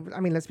honest. Mm-hmm. I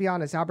mean, let's be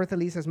honest. Albert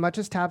Elise, as much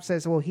as Tab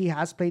says, well, he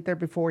has played there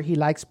before, he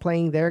likes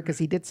playing there because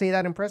he did say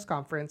that in press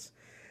conference.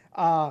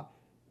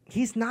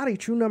 He's not a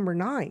true number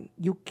 9.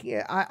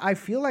 I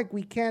feel like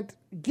we can't,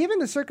 given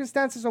the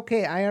circumstances.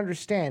 Okay, I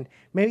understand.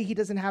 Maybe he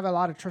doesn't have a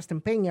lot of trust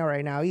in Peña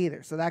right now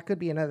either, so that could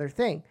be another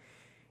thing.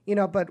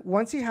 But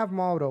once you have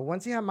Mauro,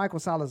 once you have Michael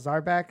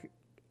Salazar back,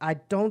 I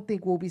don't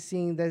think we'll be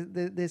seeing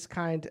this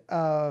kind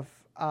of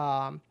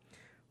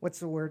what's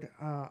the word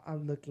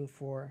I'm looking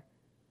for?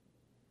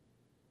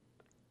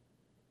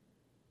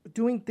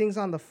 Doing things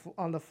on the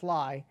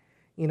fly,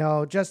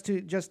 just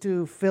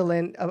to fill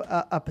in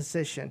a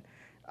position.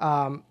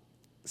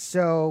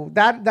 So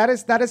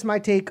that is my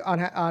take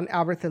on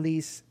Albert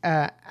Elise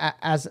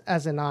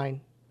as a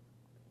 9.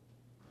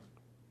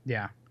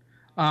 Yeah.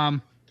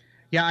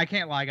 Yeah, I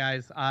can't lie,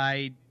 guys.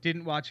 I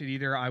didn't watch it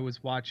either. I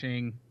was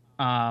watching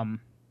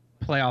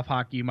playoff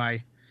hockey.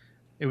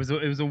 It was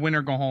a win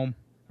or go home,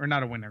 or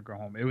not a win or go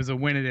home. It was a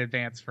win in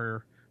advance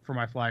for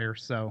my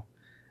Flyers. So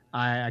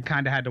I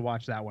kind of had to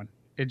watch that one.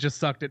 It just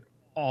sucked at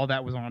all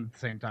that was on at the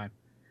same time.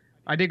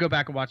 I did go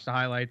back and watch the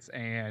highlights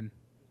and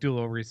do a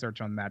little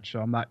research on that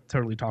show. I'm not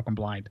totally talking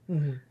blind.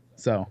 Mm-hmm.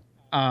 So,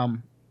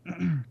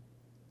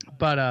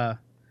 but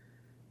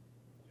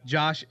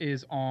Josh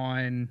is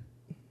on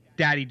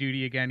daddy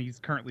duty again. He's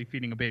currently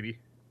feeding a baby.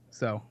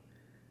 So,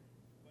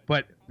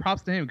 but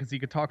props to him because he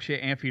could talk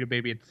shit and feed a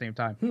baby at the same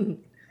time.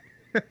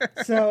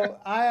 So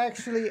I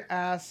actually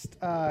asked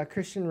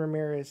Christian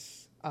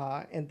Ramirez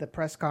in the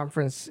press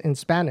conference in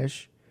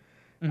Spanish.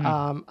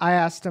 Mm-hmm. I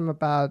asked him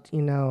about,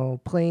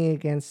 playing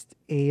against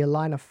a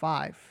line of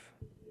 5,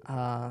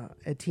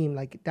 a team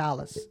like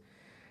Dallas.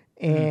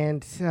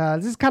 And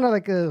this is kind of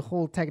like a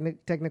whole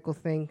technical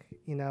thing,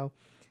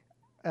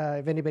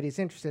 if anybody's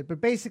interested. But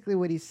basically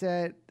what he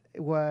said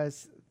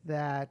was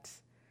that,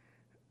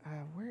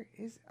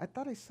 I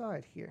thought I saw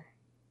it here.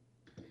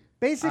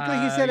 Basically,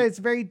 he said it's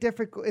very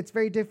difficult. It's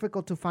very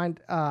difficult to find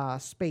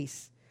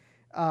space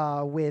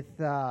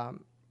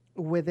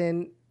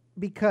within,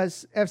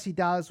 because FC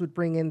Dallas would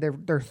bring in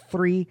their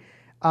 3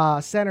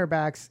 center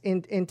backs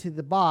into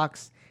the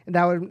box, and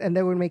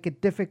that would make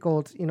it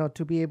difficult,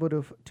 to be able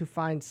to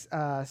find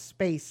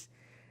space.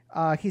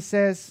 He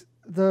says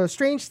the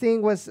strange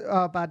thing was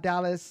about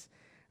Dallas,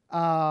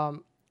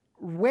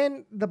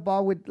 when the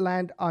ball would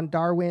land on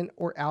Darwin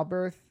or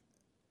Albert,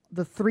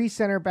 the 3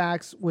 center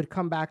backs would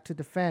come back to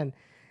defend.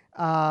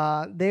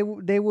 They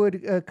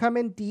would come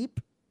in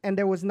deep, and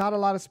there was not a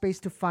lot of space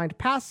to find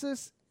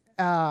passes.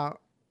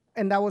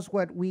 And that was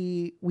what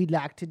we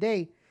lacked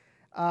today.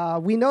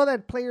 We know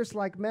that players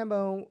like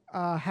Memo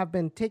have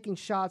been taking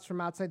shots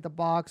from outside the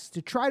box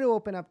to try to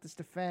open up this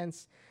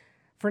defense.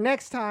 For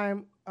next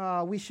time,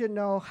 we should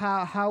know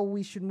how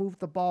we should move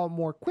the ball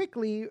more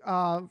quickly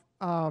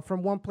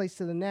from one place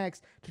to the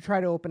next to try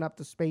to open up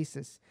the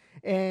spaces.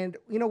 And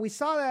we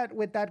saw that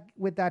with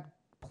that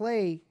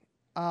play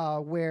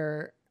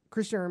where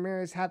Christian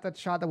Ramirez had that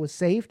shot that was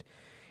saved.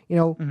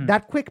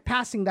 That quick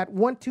passing, that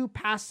 1-2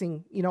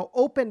 passing,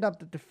 opened up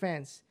the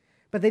defense.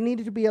 But they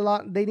need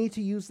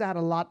to use that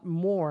a lot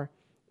more,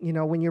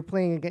 when you're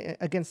playing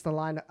against a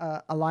line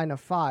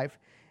of 5.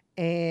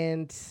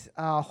 And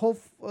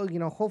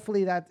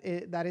hopefully that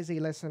is a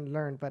lesson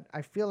learned. But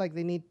I feel like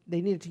they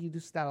needed to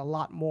use that a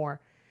lot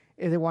more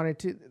if they wanted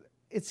to.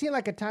 It seemed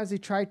like at times they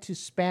tried to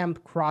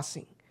spam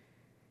crossing,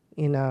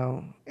 in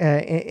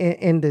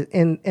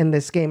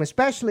this game,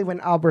 especially when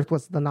Albert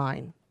was the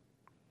 9.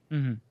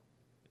 Mm-hmm.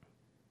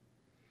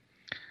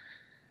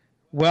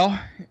 Well,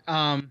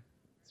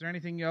 is there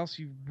anything else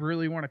you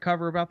really want to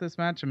cover about this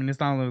match? I mean, it's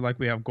not only like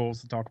we have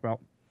goals to talk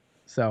about.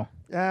 So,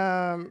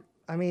 on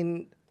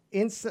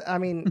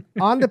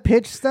the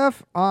pitch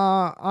stuff,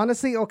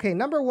 honestly, okay.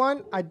 Number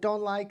 1, I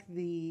don't like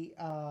the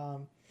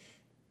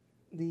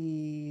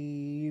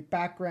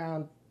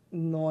background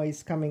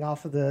noise coming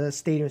off of the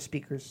stadium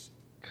speakers.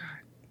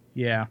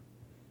 Yeah.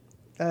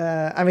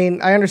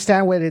 I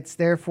understand what it's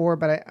there for,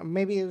 but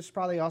maybe it was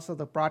probably also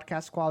the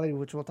broadcast quality,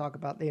 which we'll talk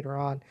about later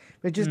on.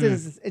 But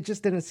it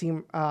just didn't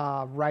seem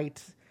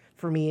right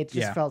for me. It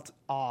just felt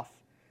off.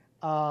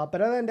 But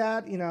other than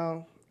that,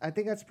 I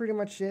think that's pretty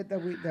much it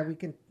that we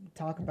can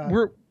talk about.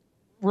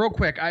 Real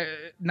quick,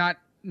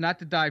 not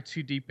to dive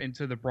too deep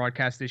into the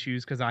broadcast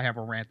issues because I have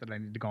a rant that I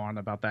need to go on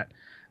about that.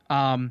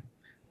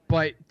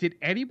 But did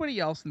anybody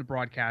else in the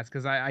broadcast,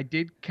 because I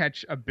did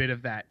catch a bit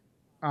of that,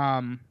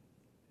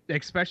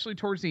 especially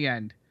towards the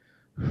end,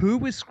 who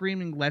was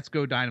screaming "Let's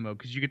go Dynamo"?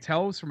 Because you could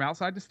tell it was from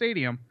outside the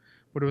stadium,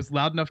 but it was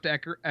loud enough to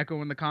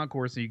echo in the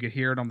concourse, so you could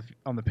hear it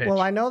on the pitch. Well,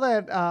 I know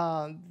that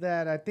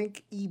that I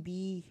think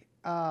EB,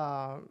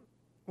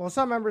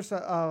 some members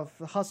of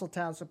the Hustle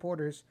Town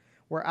supporters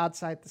were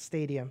outside the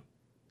stadium.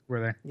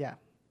 Were they? Yeah,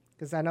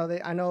 because I know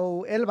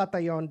El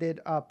Batallón did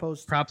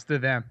post. Props to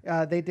them.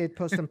 They did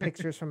post some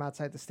pictures from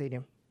outside the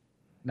stadium.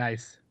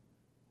 Nice.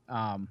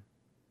 Rant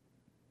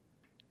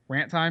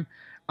time.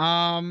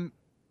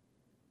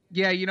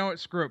 Yeah, you know what?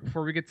 Screw it.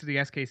 Before we get to the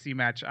SKC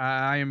match,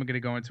 I am going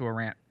to go into a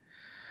rant.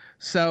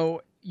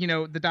 So,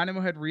 the Dynamo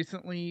had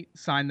recently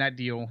signed that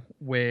deal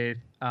with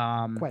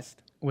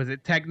Quest. Was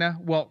it Tegna?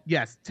 Well,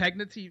 yes,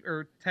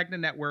 Tegna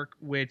Network,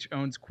 which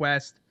owns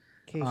Quest,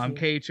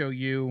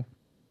 KHOU,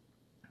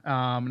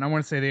 and I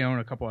want to say they own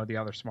a couple of the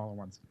other smaller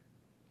ones.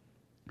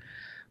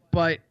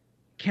 But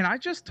can I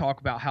just talk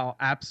about how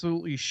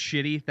absolutely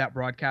shitty that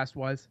broadcast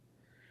was?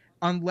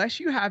 Unless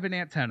you have an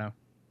antenna,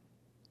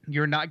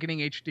 you're not getting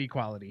HD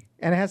quality.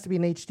 And it has to be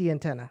an HD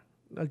antenna.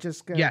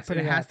 Yes, it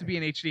has to be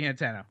an HD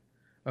antenna.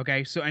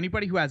 Okay, so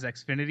anybody who has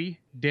Xfinity,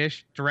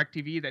 Dish,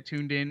 DirecTV that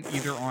tuned in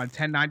either on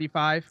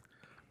 1095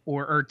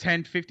 or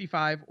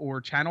 1055 or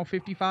channel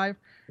 55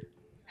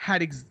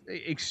 had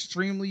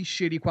extremely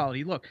shitty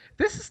quality. Look,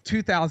 this is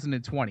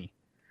 2020.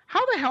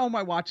 How the hell am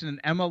I watching an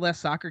MLS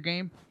soccer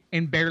game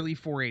in barely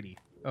 480?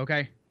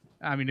 Okay,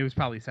 I mean it was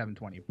probably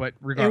 720, but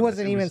regardless, it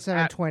wasn't even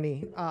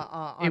 720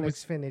 on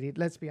Xfinity.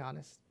 Let's be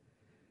honest.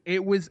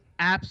 It was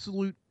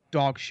absolute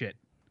dog shit.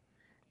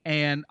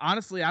 And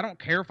honestly, I don't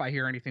care if I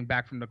hear anything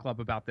back from the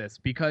club about this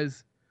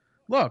because,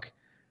 look,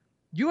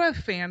 you have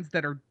fans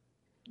that are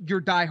your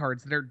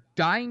diehards that are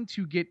dying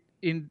to get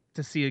in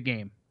to see a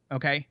game,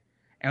 okay?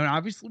 And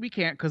obviously we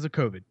can't because of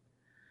COVID.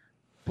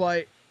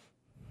 But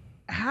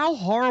how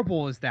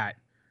horrible is that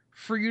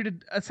for you to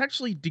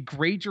essentially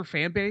degrade your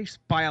fan base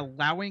by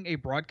allowing a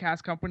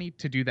broadcast company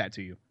to do that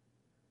to you?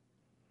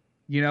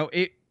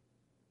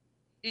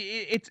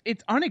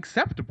 It's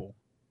unacceptable.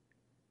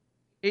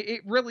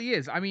 It really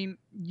is. I mean,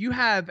 you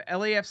have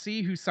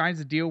LAFC who signs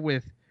a deal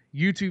with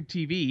YouTube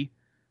TV,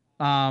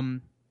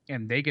 and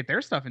they get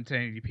their stuff in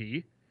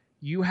 1080p.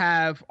 You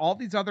have all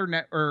these other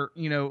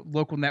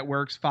local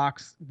networks,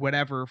 Fox,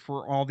 whatever,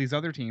 for all these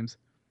other teams.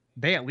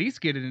 They at least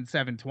get it in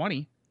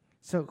 720.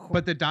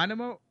 But the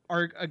Dynamo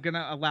are going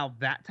to allow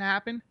that to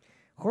happen?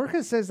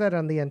 Jorge says that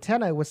on the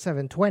antenna it was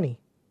 720,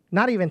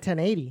 not even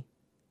 1080.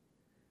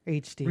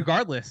 HD.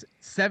 Regardless,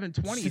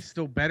 720 is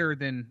still better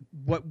than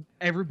what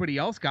everybody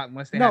else got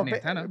unless they had an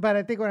antenna. But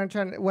I think what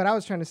I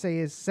was trying to say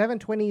is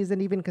 720 isn't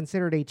even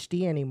considered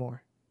HD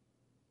anymore.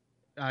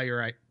 You're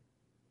right.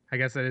 I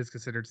guess that is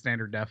considered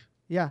standard def.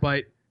 Yeah.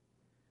 But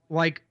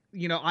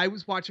I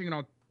was watching it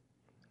on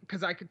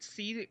because I could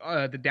see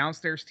the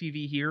downstairs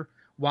TV here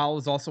while I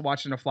was also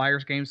watching a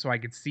Flyers game, so I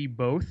could see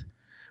both.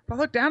 But I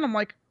looked down, I'm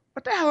like,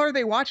 what the hell are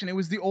they watching? It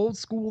was the old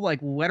school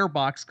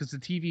letterbox because the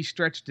TV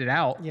stretched it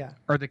out. Yeah.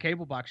 Or the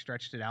cable box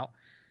stretched it out.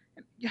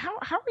 And how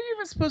are you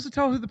even supposed to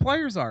tell who the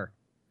players are?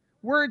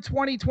 We're in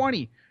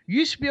 2020.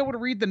 You should be able to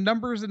read the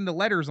numbers and the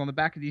letters on the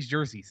back of these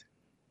jerseys.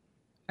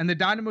 And the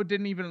Dynamo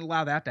didn't even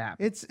allow that to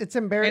happen. It's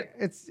embarrassing.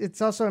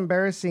 It's also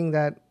embarrassing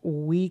that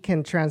we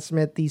can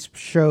transmit these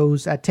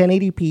shows at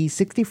 1080p,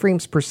 60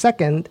 frames per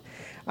second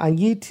on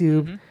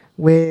YouTube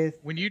with.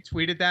 When you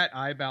tweeted that,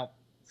 I about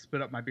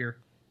spit up my beer.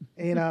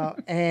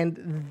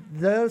 And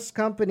those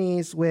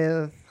companies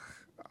with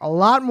a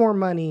lot more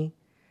money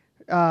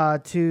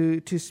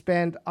to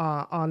spend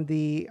on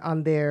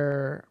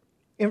their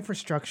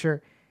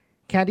infrastructure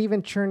can't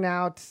even churn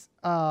out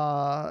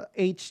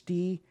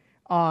HD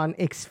on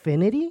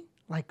Xfinity.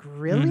 Like,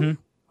 really?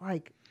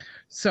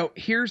 So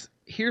here's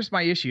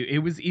my issue. It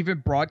was even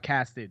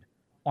broadcasted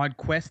on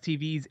Quest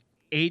TV's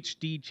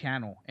HD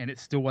channel, and it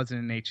still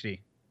wasn't in HD.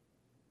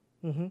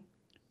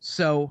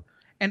 So,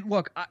 and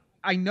look,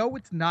 I know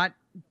it's not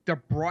the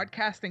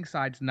broadcasting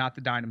side's not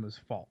the Dynamo's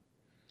fault,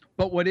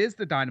 but what is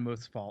the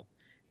Dynamo's fault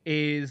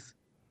is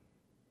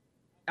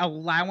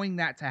allowing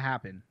that to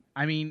happen.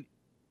 I mean,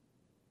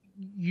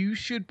 you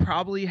should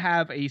probably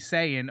have a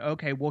say in,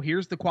 okay, well,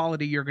 here's the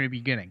quality you're going to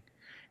be getting.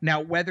 Now,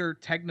 whether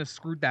Tegna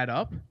screwed that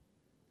up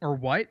or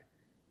what,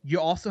 you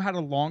also had a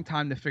long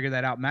time to figure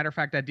that out. Matter of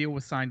fact, that deal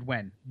was signed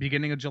when?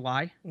 Beginning of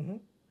July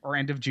or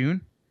end of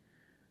June?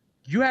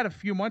 You had a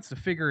few months to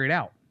figure it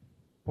out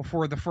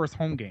before the first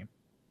home game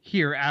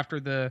here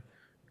after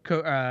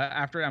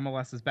after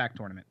MLS's back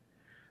tournament.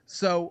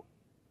 So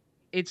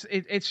it's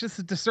just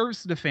a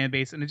disservice to the fan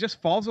base, and it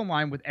just falls in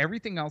line with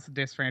everything else that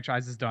this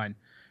franchise has done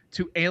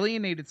to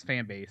alienate its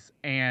fan base.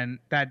 And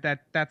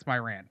that's my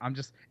rant.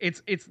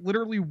 It's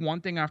literally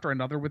one thing after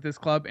another with this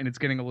club, and it's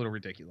getting a little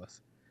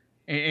ridiculous.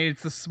 And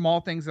it's the small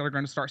things that are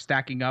going to start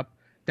stacking up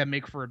that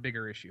make for a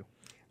bigger issue.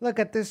 Look,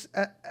 at this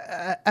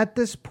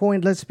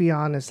point, let's be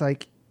honest,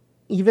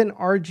 even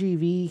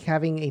RGV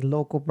having a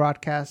local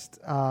broadcast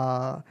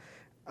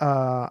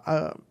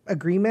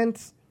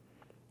agreement,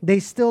 they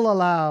still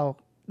allow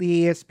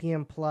the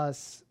ESPN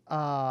Plus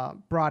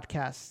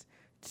broadcast.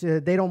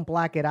 They don't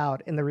black it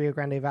out in the Rio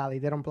Grande Valley.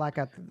 They don't black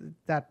out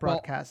that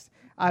broadcast.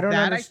 I don't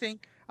understand.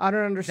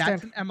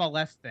 That's an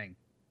MLS thing.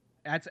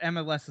 That's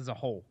MLS as a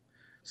whole.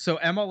 So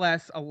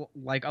MLS,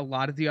 like a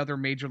lot of the other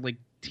major league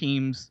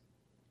teams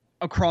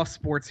across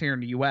sports here in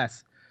the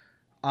U.S.,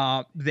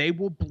 they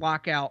will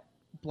black out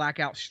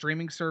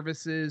streaming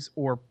services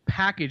or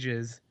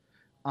packages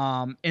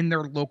in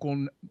their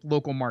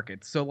local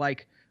markets. So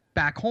like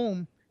back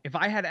home, if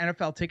I had an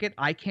NFL ticket,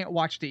 I can't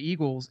watch the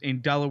Eagles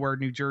in Delaware,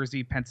 New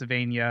Jersey,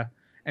 Pennsylvania,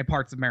 and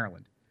parts of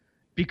Maryland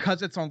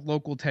because it's on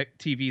local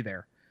TV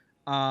there.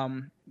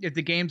 If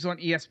the game's on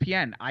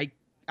ESPN,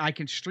 I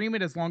can stream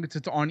it as long as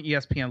it's on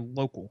ESPN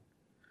local.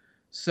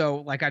 So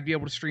like I'd be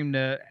able to stream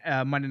the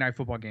Monday Night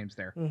Football games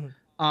there.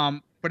 Mm-hmm.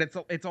 But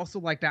it's also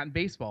like that in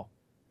baseball.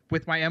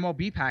 With my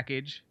MLB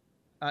package,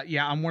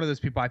 I'm one of those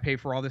people. I pay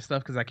for all this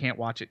stuff because I can't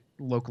watch it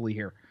locally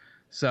here.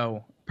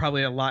 So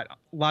probably a lot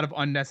of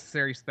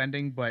unnecessary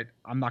spending, but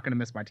I'm not going to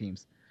miss my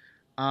teams.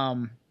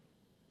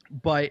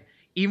 But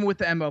even with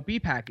the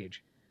MLB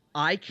package,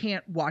 I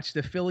can't watch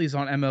the Phillies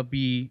on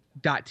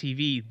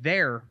MLB.TV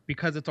there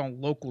because it's on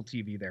local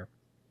TV there.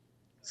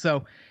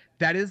 So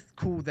that is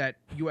cool that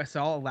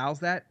USL allows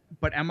that,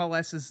 but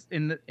MLS is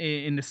in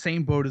the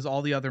same boat as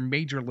all the other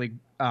major league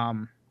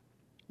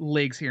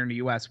leagues here in the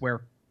US,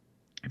 where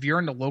if you're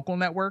in the local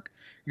network,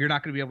 you're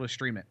not going to be able to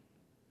stream it.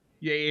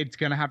 Yeah, it's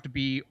going to have to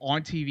be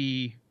on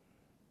TV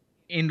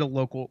in the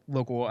local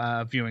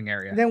viewing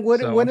area. Then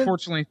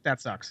unfortunately, that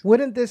sucks.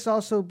 Wouldn't this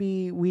also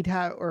be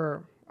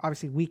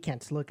obviously we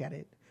can't look at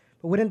it,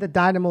 but wouldn't the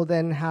Dynamo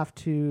then have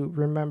to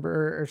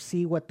remember or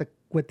see what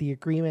the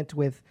agreement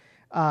with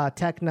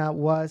Tecna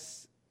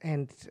was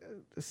and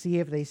see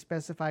if they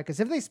specify? Because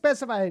if they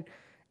specified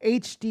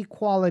HD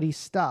quality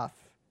stuff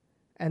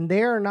and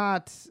they're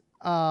not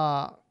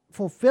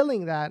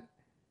fulfilling that,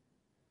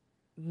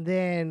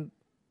 then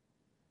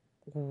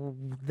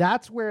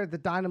that's where the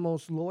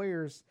Dynamo's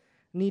lawyers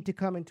need to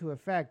come into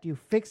effect. You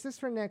fix this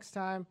for next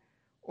time,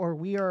 or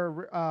we're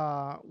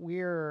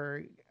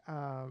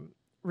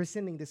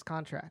rescinding this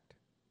contract.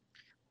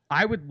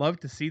 I would love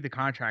to see the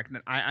contract,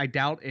 and I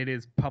doubt it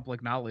is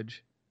public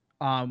knowledge.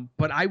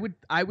 But I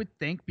would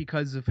think,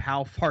 because of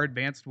how far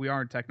advanced we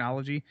are in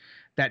technology,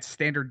 that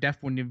standard def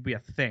wouldn't even be a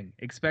thing,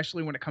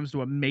 especially when it comes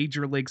to a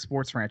major league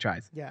sports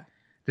franchise. Yeah.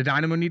 The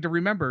Dynamo need to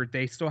remember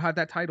they still have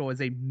that title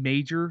as a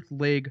major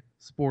league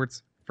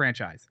sports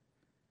franchise.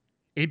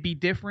 It'd be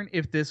different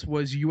if this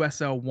was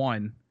USL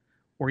 1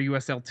 or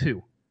USL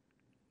 2.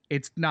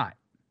 It's not.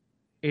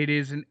 It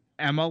is an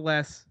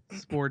MLS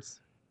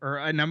sports or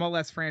an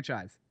MLS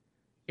franchise.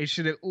 It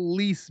should at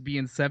least be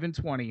in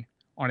 720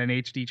 on an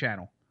HD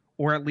channel,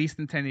 or at least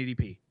in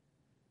 1080p.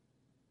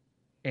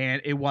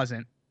 And it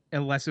wasn't,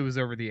 unless it was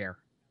over the air.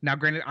 Now,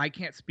 granted, I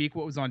can't speak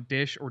what was on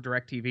Dish or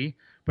DirecTV,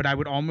 but I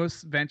would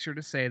almost venture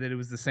to say that it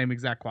was the same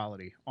exact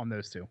quality on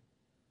those two.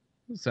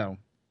 So,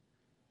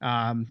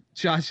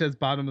 Josh says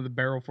bottom of the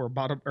barrel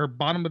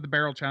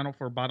channel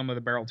for bottom of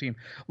the barrel team.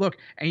 Look,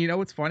 and you know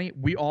what's funny?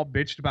 We all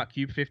bitched about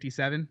Cube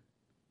 57,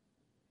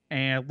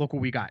 and look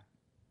what we got.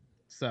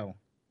 So,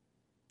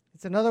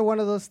 it's another one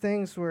of those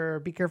things where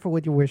be careful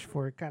what you wish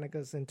for. It kind of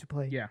goes into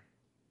play. Yeah.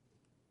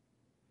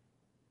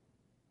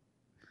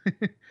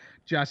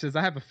 Josh says,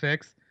 I have a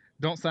fix.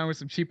 Don't sign with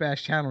some cheap ass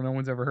channel no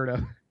one's ever heard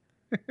of.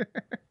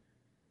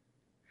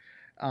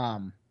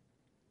 All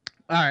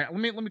right,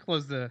 let me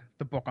close the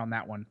book on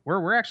that one.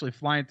 We're actually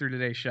flying through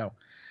today's show.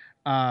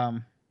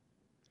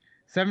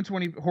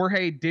 720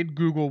 Jorge did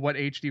Google what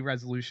HD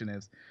resolution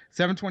is.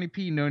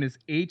 720p, known as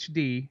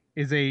HD,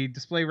 is a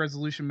display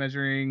resolution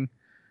measuring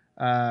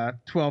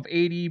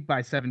 1280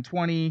 by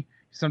 720. You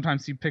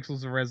sometimes see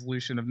pixels of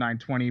resolution of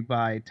 920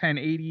 by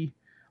 1080.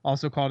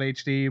 Also called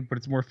HD, but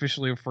it's more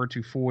officially referred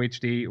to Full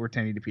HD or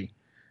 1080p.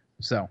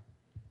 So,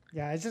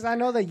 yeah, it's just I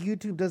know that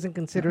YouTube doesn't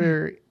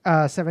consider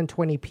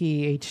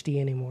 720p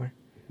HD anymore.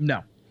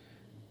 No.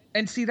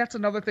 And see, that's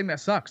another thing that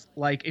sucks.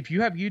 Like, if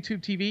you have YouTube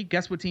TV,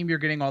 guess what team you're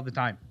getting all the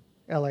time?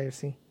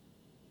 LAFC.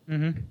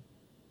 Mm-hmm.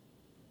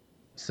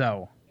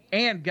 So,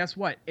 and guess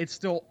what? It's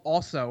still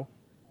also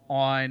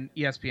on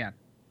ESPN.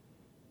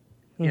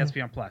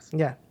 ESPN Plus.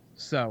 Yeah.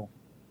 So,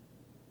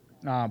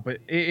 but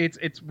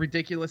it's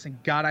ridiculous,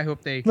 and God, I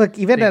hope they look.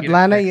 Even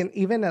Atlanta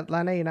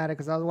United,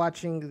 because I was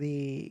watching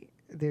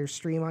their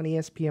stream on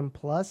ESPN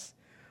Plus.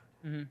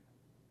 Mm-hmm.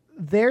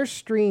 Their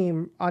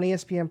stream on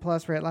ESPN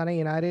Plus for Atlanta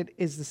United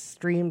is the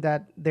stream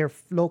that their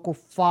local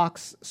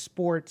Fox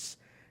Sports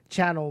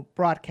channel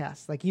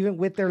broadcasts, like even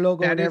with their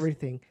logo and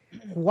everything.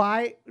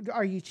 Why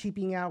are you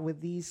cheaping out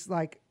with these,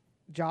 like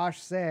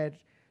Josh said,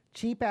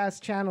 cheap ass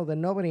channel that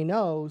nobody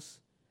knows,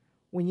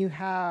 when you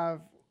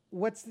have,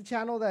 what's the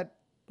channel that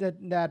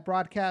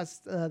broadcasts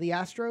the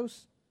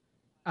Astros?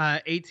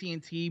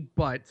 AT&T,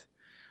 but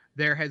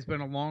there has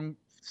been a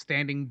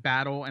long-standing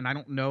battle, and I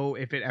don't know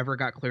if it ever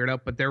got cleared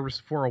up, but there was,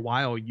 for a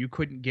while, you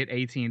couldn't get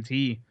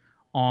AT&T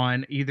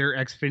on either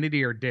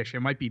Xfinity or Dish. It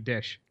might be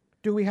Dish.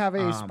 Do we have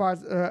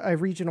a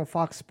regional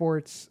Fox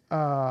Sports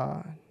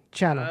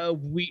channel?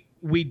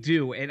 We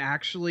do, and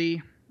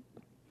actually,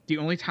 the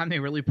only time they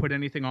really put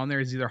anything on there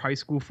is either high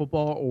school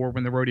football or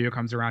when the rodeo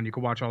comes around. You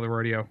can watch all the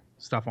rodeo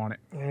stuff on it.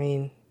 I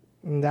mean,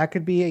 that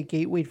could be a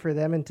gateway for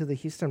them into the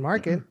Houston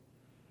market,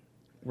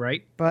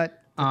 right?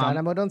 But the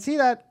Dynamo don't see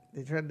that.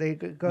 They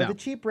go the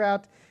cheap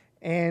route,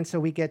 and so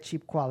we get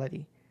cheap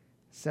quality.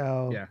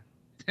 So yeah,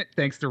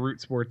 thanks to Root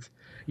Sports.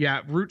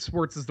 Yeah, Root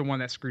Sports is the one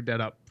that screwed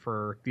that up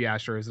for the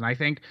Astros, and I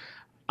think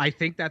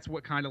that's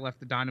what kind of left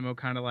the Dynamo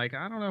kind of like,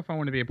 I don't know if I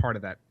want to be a part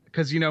of that.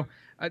 Because,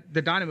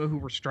 the Dynamo, who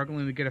were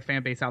struggling to get a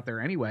fan base out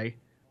there anyway,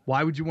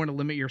 why would you want to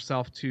limit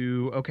yourself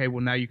to, okay,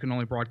 well, now you can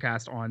only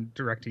broadcast on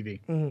DirecTV?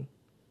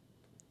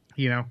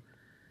 Mm-hmm.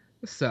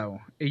 So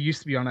it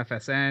used to be on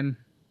FSN.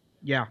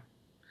 Yeah.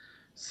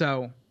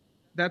 So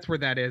that's where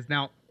that is.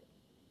 Now,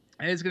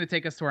 it is going to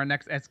take us to our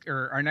next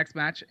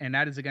match, and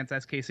that is against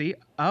SKC.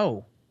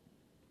 Oh.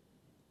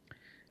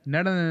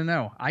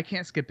 No. I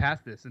can't skip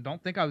past this, and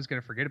don't think I was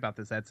going to forget about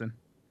this, Edson.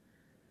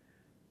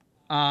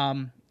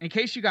 In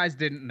case you guys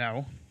didn't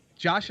know,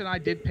 Josh and I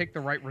did pick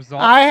the right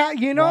result.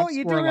 You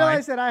do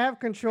realize that I have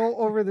control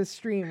over the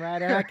stream, right?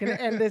 And I can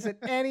end this at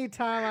any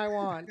time I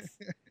want.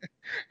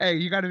 Hey,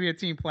 you got to be a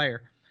team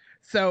player.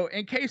 So,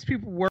 in case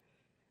people were,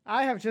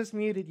 I have just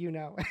muted you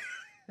now.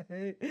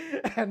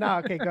 No,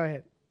 okay, go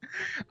ahead.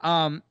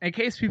 In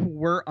case people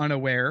were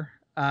unaware,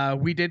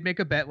 we did make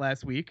a bet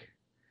last week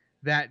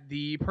that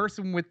the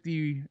person with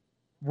the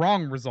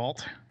wrong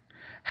result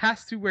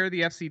has to wear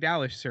the FC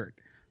Dallas shirt.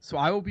 So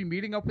I will be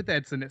meeting up with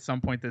Edson at some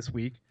point this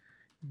week,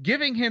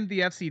 giving him the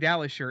FC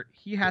Dallas shirt.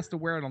 He has to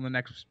wear it on the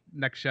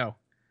next show.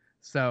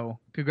 So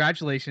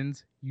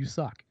congratulations, you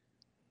suck.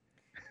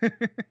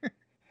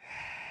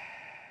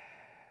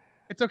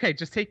 It's okay.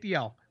 Just take the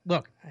L.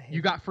 Look,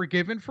 you got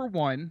forgiven for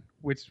one,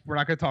 which we're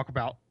not going to talk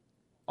about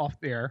off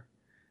there.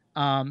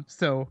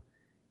 So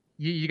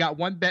you got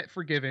one bet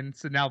forgiven.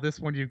 So now this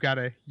one you've got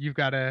to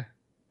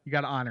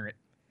honor it.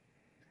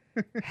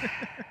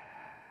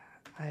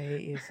 I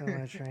hate you so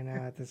much right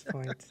now at this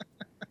point.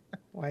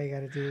 Why you got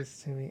to do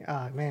this to me?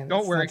 Oh, man.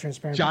 Don't worry.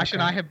 Josh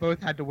and I have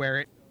both had to wear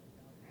it.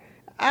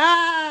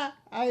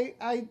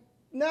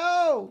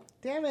 No!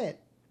 Damn it.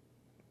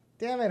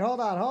 Hold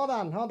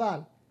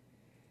on.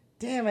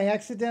 Damn, I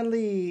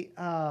accidentally,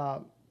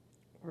 where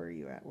are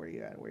you at?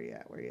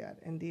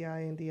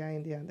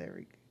 NDI. There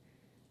we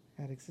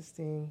go. Add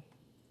existing.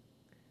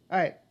 All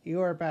right,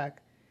 you are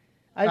back.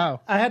 I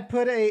had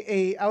put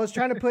I was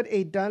trying to put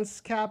a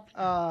dunce cap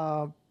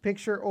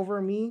picture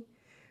over me,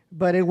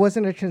 but it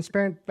wasn't a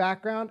transparent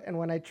background. And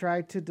when I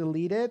tried to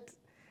delete it,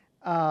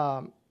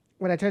 it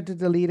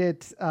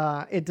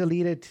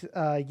deleted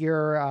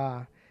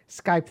your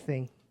Skype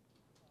thing.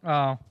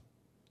 Oh,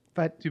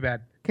 but too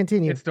bad.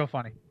 Continue. It's still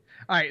funny.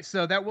 All right,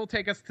 so that will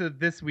take us to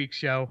this week's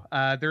show.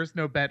 There's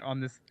no bet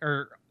on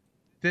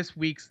this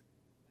week's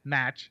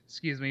match,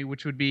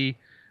 which would be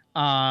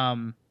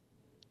tomorrow,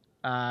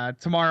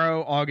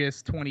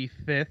 August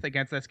 25th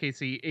against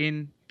SKC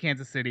in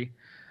Kansas City.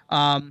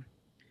 I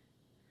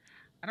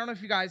don't know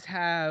if you guys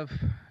have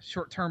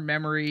short-term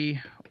memory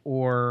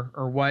or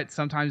what.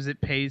 Sometimes it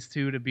pays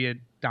to be a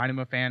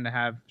Dynamo fan to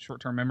have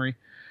short-term memory.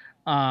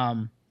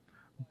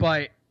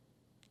 But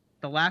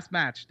the last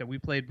match that we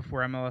played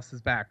before MLS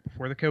is back,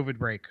 before the COVID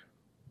break,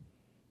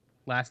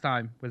 last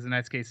time was in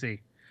SKC.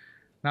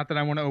 Not that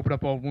I want to open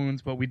up old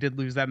wounds, but we did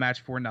lose that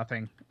match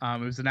 4-0. It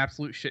was an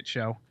absolute shit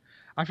show.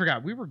 I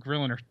forgot. We were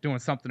grilling or doing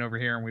something over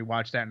here, and we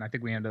watched that, and I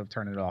think we ended up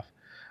turning it off.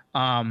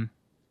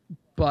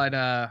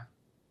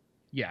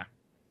 Yeah.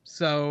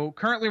 So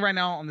currently right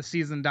now on the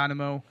season,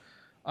 Dynamo,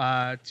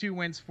 2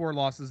 wins, 4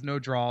 losses, no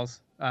draws,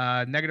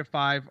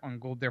 -5 on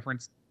goal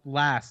difference,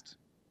 last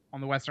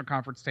on the Western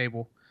Conference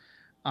table.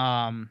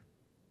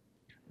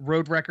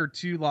 Road record,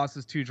 2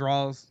 losses, 2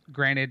 draws.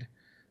 Granted,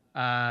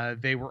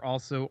 they were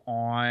also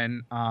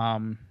on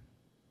an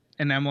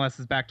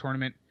MLS's back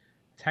tournament.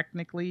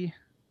 Technically,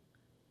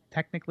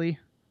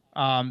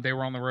 they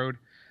were on the road.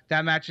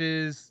 That match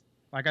is,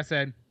 like I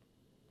said,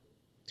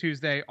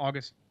 Tuesday,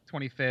 August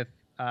 25th,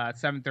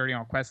 7:30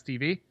 on Quest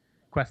TV,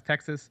 Quest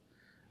Texas.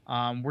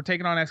 We're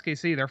taking on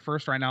SKC. They're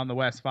first right now in the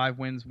West. 5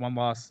 wins, 1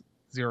 loss,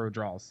 0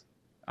 draws.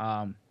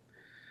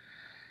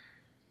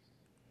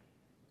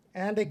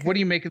 What do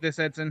you make of this,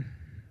 Edson?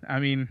 I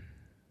mean,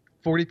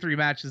 43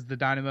 matches. The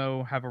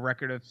Dynamo have a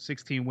record of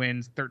 16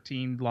 wins,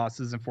 13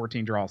 losses, and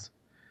 14 draws.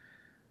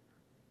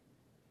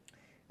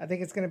 I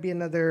think it's going to be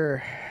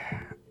another...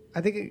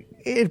 I think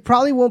it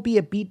probably won't be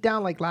a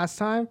beatdown like last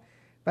time,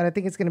 but I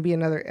think it's going to be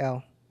another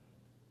L.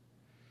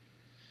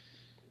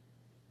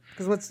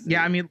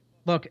 Yeah, I mean,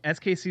 look,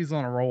 SKC's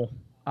on a roll.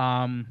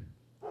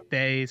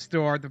 They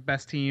still are the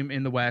best team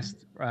in the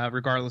West,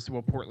 regardless of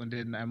what Portland did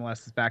in the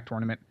MLS's back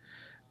tournament.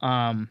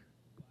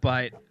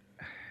 But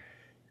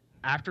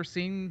after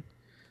seeing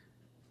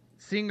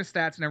the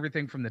stats and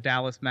everything from the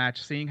Dallas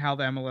match, seeing how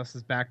the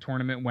MLS's back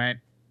tournament went,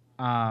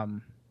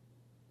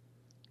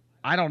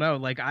 I don't know.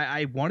 Like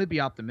I want to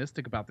be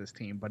optimistic about this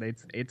team, but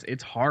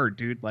it's hard,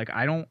 dude. Like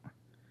I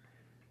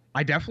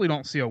definitely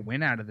don't see a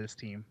win out of this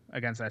team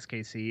against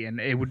SKC, and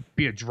it would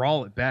be a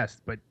draw at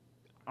best. But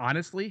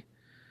honestly,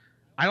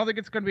 I don't think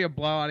it's going to be a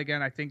blowout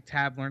again. I think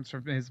Tab learns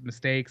from his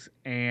mistakes,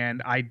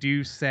 and I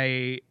do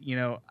say,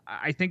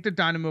 I think the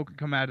Dynamo can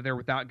come out of there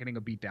without getting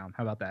a beatdown.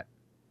 How about that?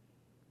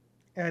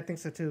 Yeah, I think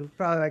so too.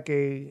 Probably like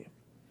a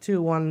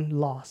 2-1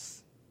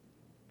 loss.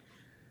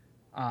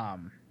 Let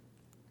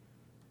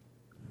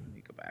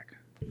me go back.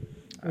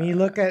 When you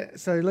look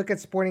at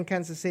Sporting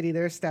Kansas City,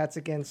 their stats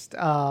against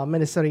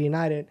Minnesota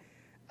United,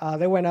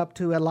 they went up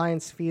to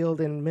Alliance Field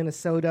in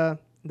Minnesota.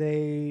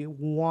 They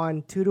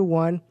won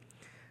 2-1.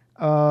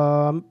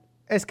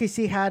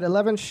 SKC had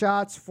 11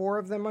 shots, 4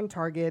 of them on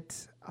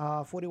target,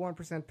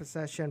 41%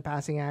 possession,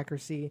 passing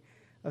accuracy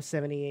of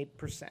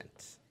 78%.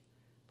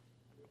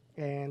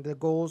 And the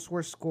goals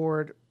were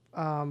scored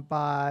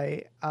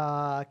by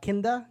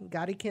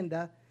Gary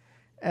Kinda,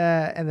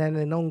 and then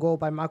an own goal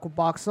by Michael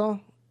Boxall.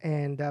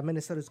 And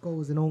Minnesota's goal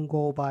was an own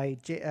goal by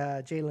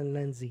Jalen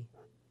Lindsay.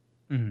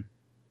 Mm-hmm.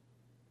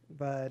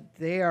 But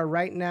they are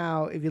right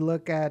now, if you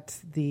look at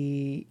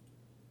the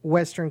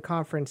Western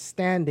Conference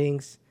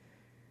standings,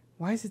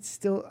 why is it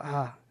still...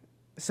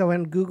 so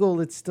in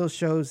Google, it still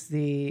shows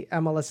the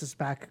MLS's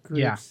back groups.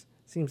 Yeah.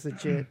 Seems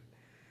legit.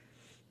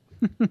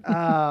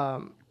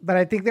 But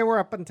I think they were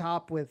up on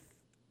top with,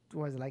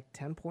 what was it, like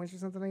 10 points or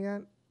something like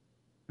that?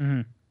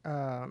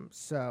 Mm-hmm.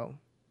 So...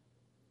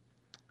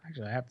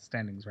 Actually, I have the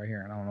standings right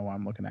here, and I don't know why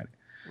I'm looking at it.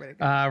 Way to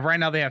go. Right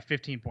now, they have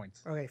 15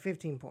 points. Okay,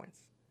 15 points.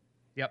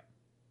 Yep.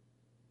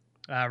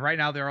 Right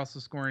now, they're also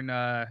scoring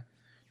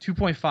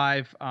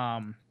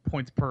 2.5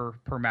 points per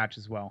match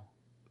as well.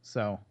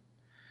 So,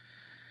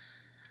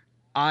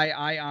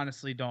 I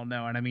honestly don't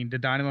know. And I mean, the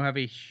Dynamo have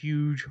a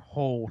huge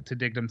hole to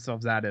dig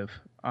themselves out of.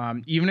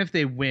 Even if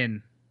they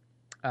win,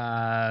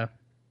 they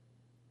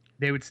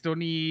would still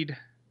need...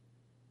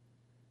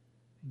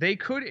 They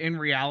could, in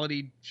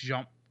reality,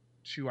 jump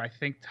to, I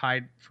think,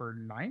 tied for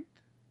 9th?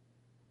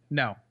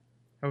 No.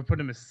 I would put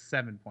him as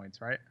 7 points,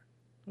 right?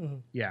 Mm-hmm.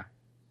 Yeah.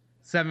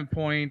 7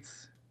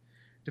 points.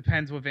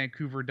 Depends what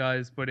Vancouver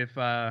does, but if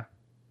they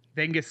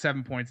can get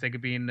 7 points, they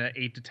could be in the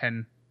 8 to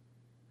 10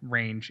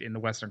 range in the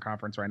Western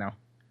Conference right now.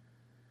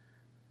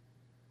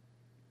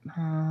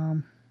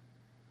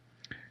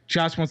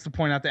 Josh wants to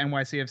point out that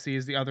NYCFC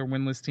is the other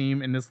winless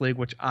team in this league,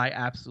 which I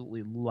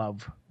absolutely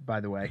love,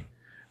 by the way.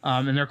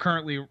 And they're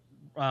currently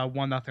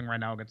 1-0 right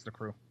now against the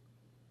Crew.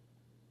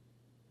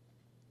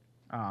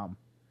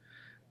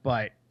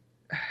 But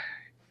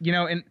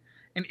and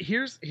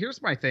here's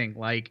my thing.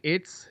 Like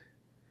it's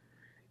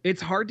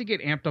hard to get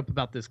amped up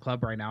about this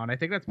club right now, and I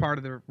think that's part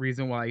of the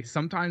reason why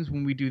sometimes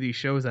when we do these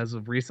shows as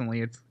of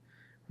recently, we're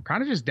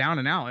kind of just down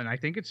and out, and I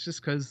think it's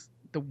just because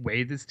the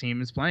way this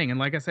team is playing. And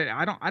like I said,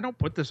 I don't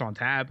put this on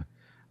Tab.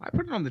 I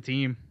put it on the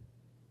team.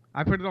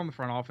 I put it on the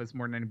front office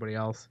more than anybody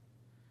else.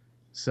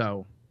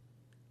 So,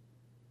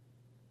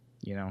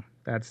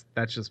 that's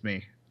just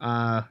me.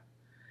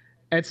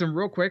 Edson,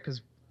 real quick,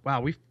 because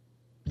wow, we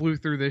blew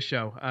through this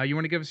show. You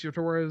want to give us your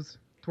Torres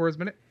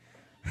minute?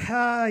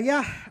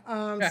 Yeah.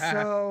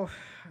 So,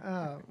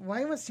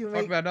 why must you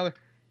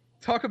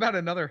talk about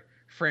another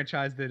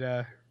franchise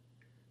that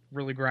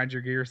really grinds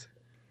your gears?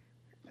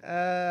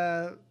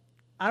 I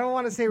don't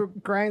want to say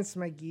grinds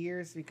my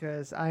gears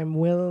because I'm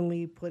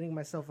willingly putting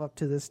myself up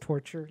to this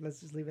torture.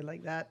 Let's just leave it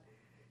like that.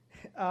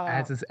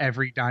 As is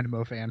every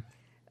Dynamo fan.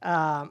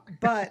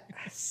 But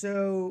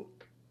so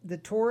the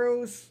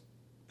Toros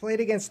played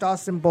against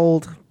Austin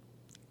Bold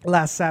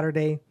last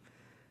Saturday,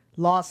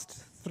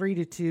 lost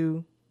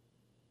 3-2.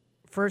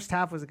 First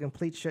half was a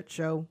complete shit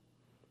show.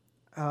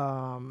 They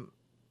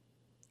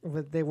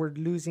were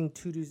losing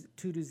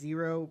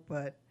 2-0,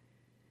 but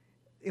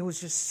it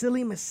was just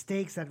silly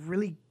mistakes that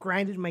really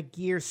grinded my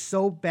gears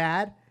so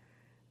bad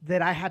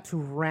that I had to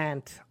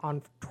rant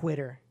on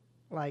Twitter,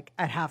 like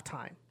at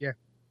halftime. Yeah,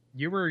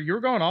 you were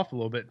going off a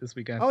little bit this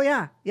weekend. Oh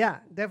yeah,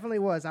 definitely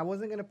was. I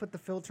wasn't gonna put the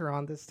filter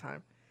on this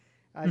time.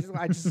 I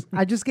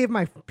just gave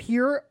my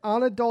pure,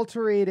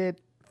 unadulterated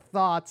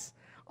thoughts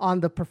on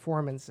the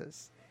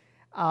performances.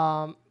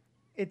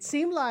 It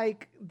seemed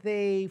like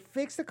they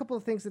fixed a couple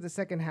of things in the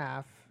second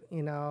half,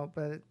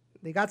 but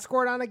they got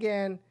scored on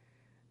again,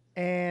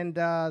 and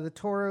the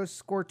Toros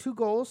scored 2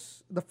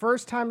 goals. The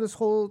first time this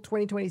whole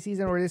 2020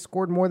 season where they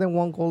scored more than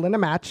 1 goal in a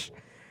match.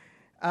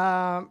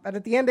 But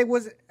at the end,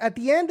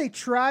 they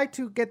tried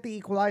to get the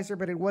equalizer,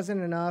 but it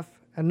wasn't enough.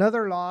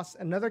 Another loss,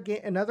 another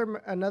game,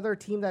 another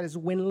team that is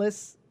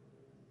winless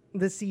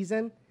this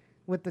season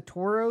with the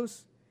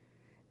Toros.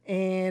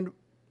 And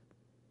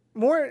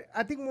the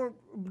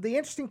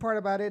interesting part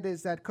about it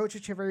is that Coach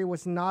Echeverry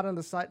was not on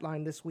the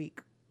sideline this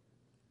week.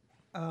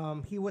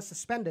 He was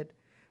suspended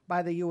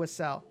by the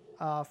USL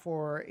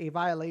for a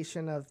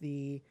violation of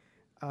the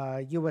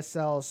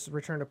USL's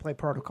return to play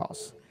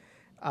protocols.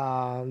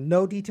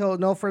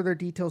 No further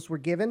details were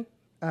given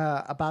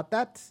about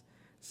that.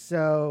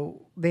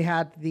 So they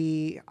had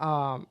the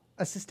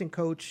assistant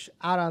coach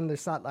out on the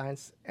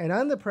sidelines, and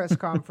on the press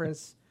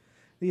conference,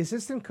 The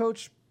assistant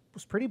coach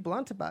was pretty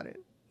blunt about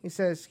it. He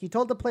says he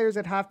told the players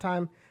at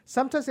halftime,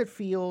 sometimes it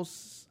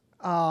feels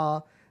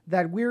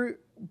that we're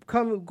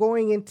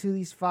going into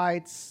these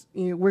fights,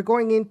 we're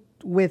going in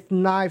with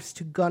knives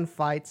to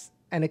gunfights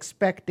and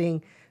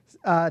expecting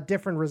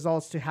different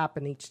results to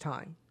happen each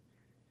time.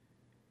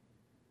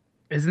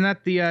 Isn't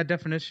that the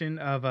definition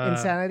of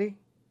insanity?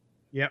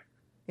 Yep.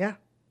 Yeah.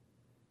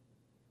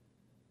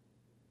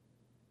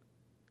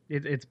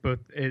 It's both.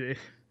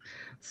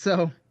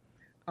 So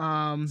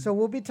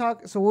we'll be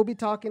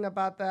talking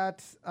about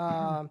that.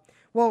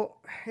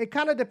 Well, it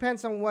kind of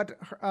depends on what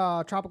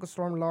Tropical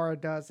Storm Laura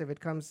does, if it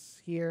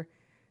comes here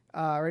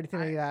or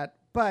anything like that.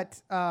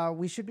 But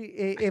we should be,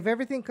 if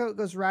everything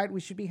goes right, we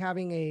should be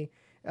having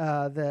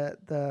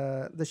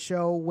the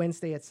show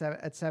Wednesday at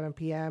 7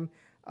 p.m.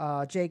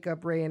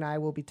 Jacob, Ray, and I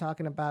will be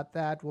talking about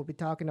that. We'll be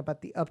talking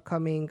about the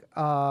upcoming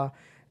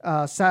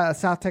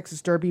South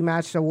Texas Derby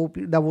match that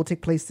will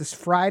take place this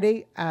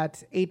Friday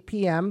at 8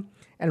 p.m.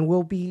 and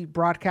will be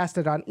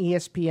broadcasted on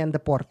ESPN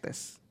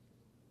Deportes.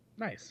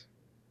 Nice.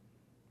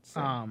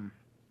 So.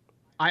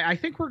 I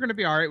think we're going to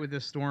be all right with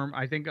this storm.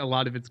 I think a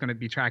lot of it's going to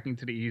be tracking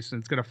to the east, and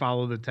it's going to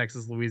follow the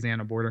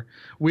Texas-Louisiana border.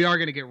 We are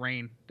going to get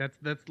rain. That's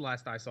the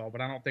last I saw,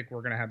 but I don't think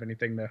we're going to have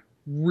anything to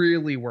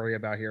really worry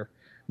about here.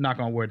 Knock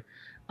on wood.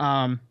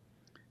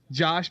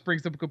 Josh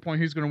brings up a good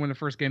point. Who's going to win the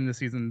first game of the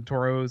season,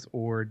 Toros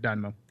or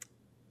Dynamo?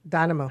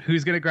 Dynamo.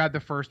 Who's going to grab the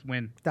first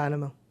win?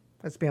 Dynamo.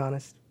 Let's be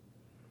honest.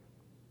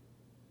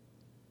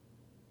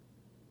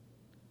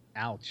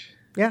 Ouch.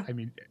 Yeah. I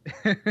mean,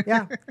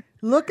 yeah.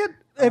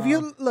 If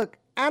you look,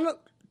 and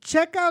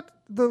check out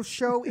the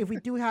show. If we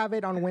do have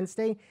it on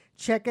Wednesday,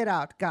 check it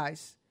out,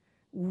 guys.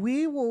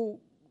 We will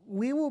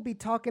be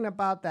talking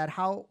about that,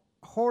 how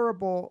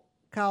horrible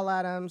Kyle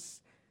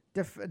Adams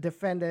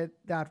defended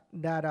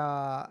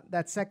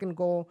that second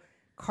goal.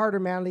 Carter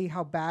Manley,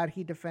 how bad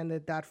he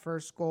defended that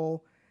first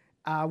goal.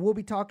 We'll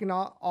be talking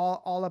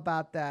all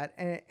about that,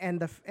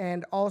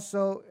 and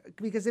also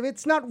because if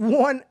it's not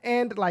one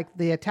end, like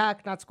the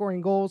attack not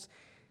scoring goals,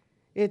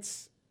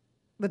 it's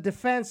the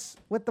defense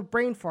with the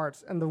brain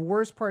farts. And the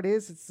worst part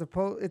is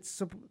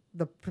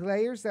the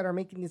players that are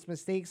making these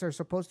mistakes are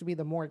supposed to be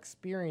the more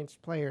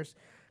experienced players.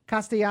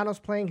 Castellanos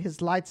playing his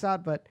lights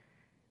out, but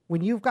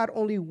when you've got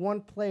only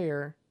one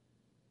player,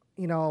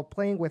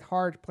 playing with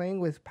heart, playing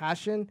with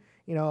passion,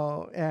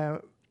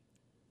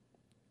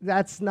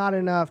 that's not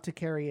enough to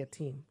carry a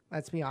team.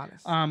 Let's be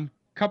honest.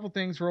 Couple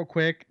things real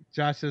quick.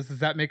 Josh says, does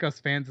that make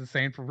us fans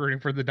insane for rooting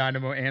for the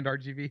Dynamo and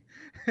RGV?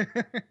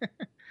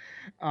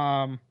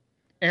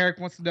 Eric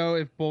wants to know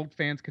if Bold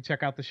fans could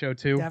check out the show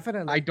too.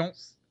 Definitely. I don't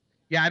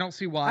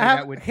see why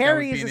that would.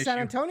 Harry is a San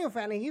Antonio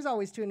fan, and he's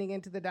always tuning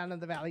into the Down in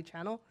the Valley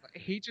channel.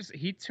 He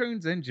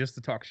tunes in just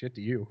to talk shit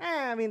to you.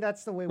 I mean,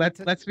 that's the way.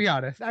 Let's be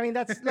honest. I mean,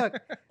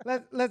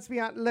 let's be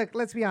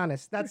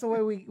honest. That's the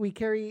way we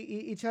carry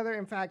each other.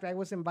 In fact, I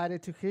was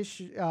invited to his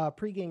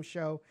pregame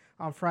show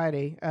on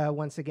Friday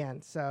once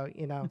again. So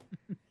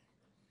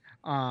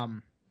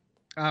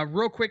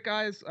real quick,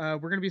 guys,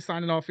 we're gonna be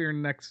signing off here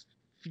in the next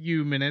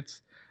few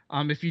minutes.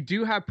 If you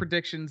do have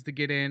predictions to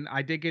get in,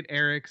 I did get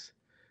Eric's.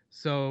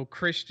 So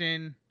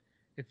Christian,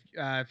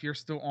 if you're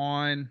still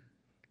on,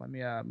 let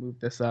me move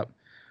this up.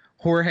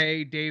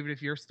 Jorge, David,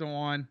 if you're still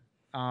on,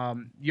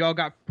 y'all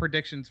got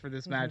predictions for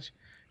this match.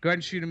 Go ahead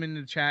and shoot them in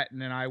the chat,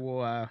 and then I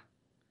will.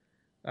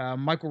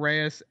 Michael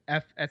Reyes,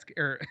 F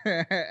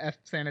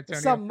San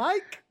Antonio. Some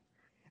Mike.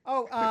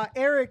 Oh,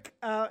 Eric,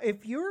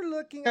 if you're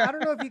looking, I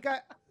don't know if you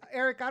got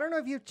Eric. I don't know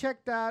if you've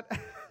checked out.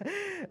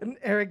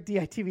 Eric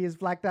DITV is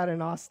blacked out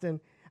in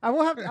Austin. I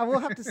will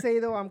have to say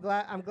though, I'm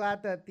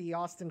glad that the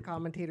Austin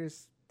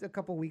commentators a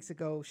couple weeks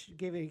ago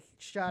gave a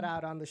shout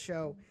out on the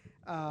show,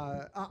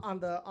 on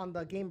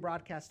the game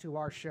broadcast to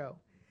our show.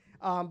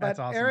 But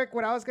awesome. Eric,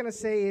 what I was gonna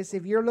say is,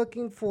 if you're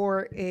looking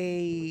for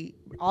a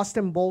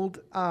Austin Bold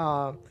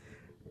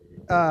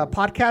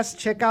podcast,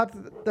 check out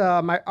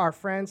our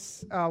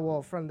friends,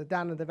 from the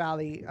Down in the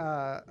Valley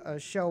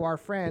show, our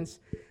friends.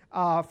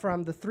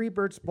 From the Three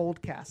Birds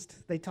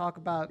Boldcast, they talk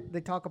about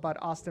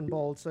Austin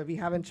Bold. So if you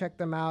haven't checked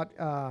them out,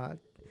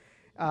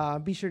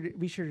 be sure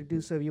to do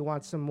so if you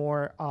want some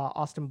more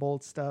Austin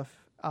Bold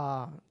stuff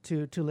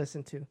to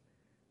listen to.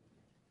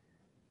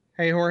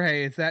 Hey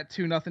Jorge, is that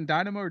 2-0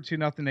 Dynamo or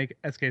 2-0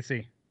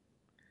 SKC?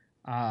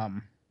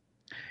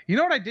 You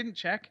know what I didn't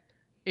check?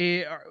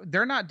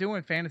 They're not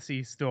doing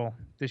fantasy still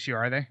this year,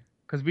 are they?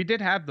 Because we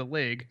did have the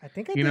league. I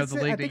think the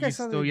league that you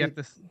still you have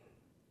to.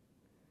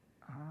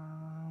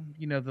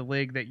 The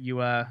league that you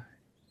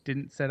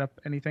didn't set up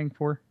anything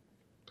for?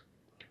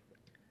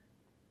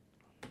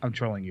 I'm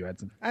trolling you,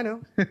 Edson. I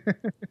know.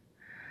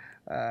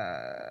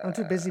 I'm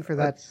too busy for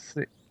that.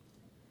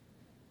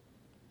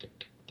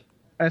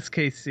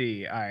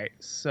 SKC. All right.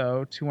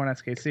 So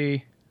 2-1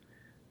 SKC.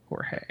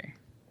 Jorge.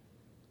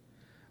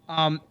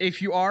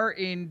 If you are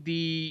in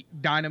the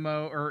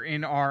Dynamo or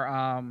in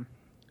our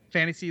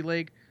fantasy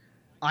league,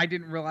 I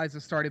didn't realize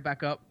it started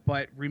back up,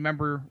 but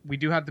remember, we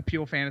do have the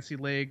Peel Fantasy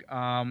League.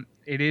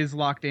 It is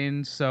locked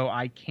in, so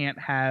I can't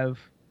have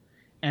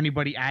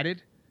anybody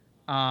added.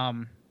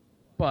 But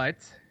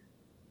But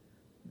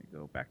let me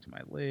go back to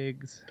my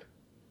legs.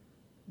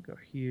 Go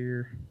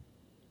here.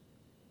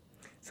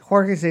 So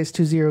Jorge says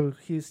 2-0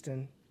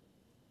 Houston.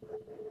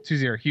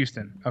 2-0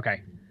 Houston.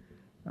 Okay.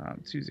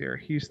 2-0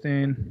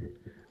 Houston.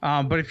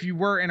 But if you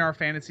were in our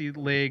fantasy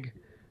league,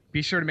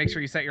 be sure to make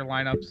sure you set your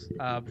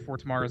lineups before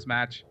tomorrow's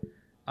match.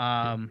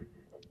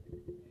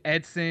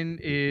 Edson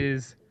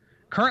is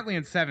currently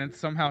in 7th.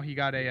 Somehow he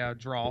got a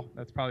draw.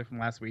 That's probably from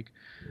last week.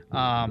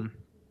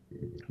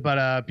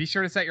 But be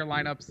sure to set your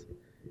lineups.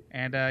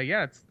 And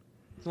yeah, that's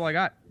all I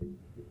got.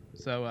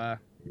 So,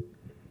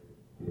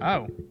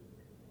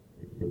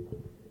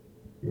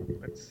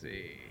 let's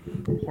see.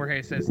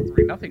 Jorge says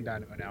 3-0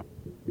 Dynamo now.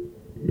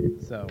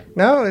 So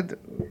No,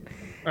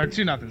 or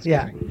 2-0.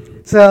 yeah.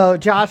 So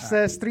Josh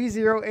says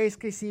 3-0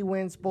 HKC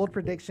wins. Bold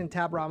prediction.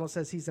 Tab Ramos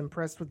says he's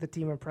impressed with the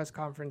team in press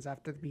conference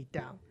after the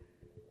beatdown.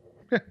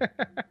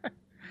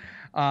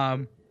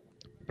 But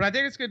I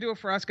think it's gonna do it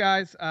for us,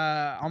 guys.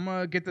 I'm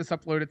gonna get this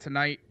uploaded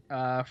tonight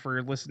for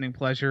your listening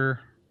pleasure.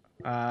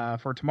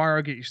 For tomorrow,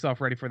 get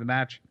yourself ready for the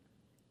match.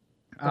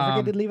 Don't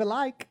forget to leave a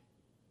like.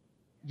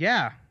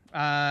 Yeah,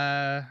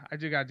 I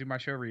do gotta do my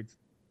show reads.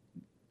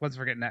 Wasn't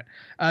forgetting that.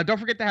 Don't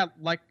forget to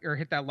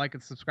hit that like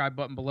and subscribe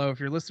button below. If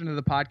you're listening to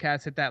the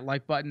podcast, hit that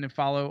like button and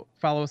follow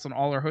us on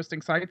all our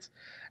hosting sites: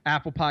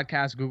 Apple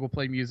Podcasts, Google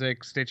Play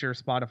Music, Stitcher,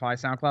 Spotify,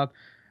 SoundCloud.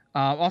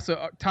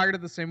 Also, tired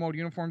of the same old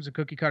uniforms and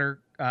cookie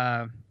cutter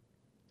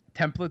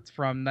templates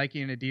from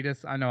Nike and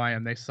Adidas? I know I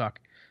am. They suck.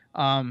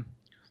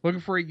 Looking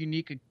for a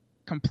unique,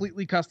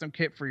 completely custom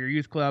kit for your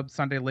youth club,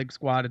 Sunday league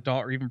squad,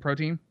 adult, or even pro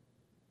team?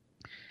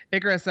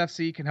 Icarus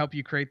FC can help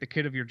you create the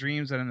kit of your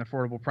dreams at an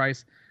affordable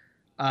price.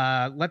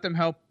 Let them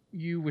help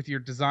you with your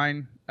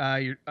design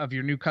of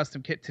your new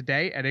custom kit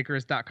today at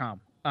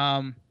Icarus.com.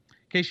 In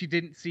case you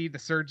didn't see, the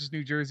Surge's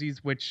new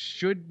jerseys, which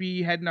should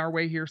be heading our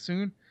way here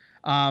soon,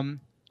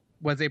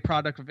 was a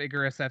product of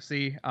Icarus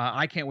FC.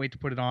 I can't wait to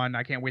put it on.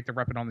 I can't wait to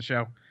rep it on the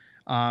show.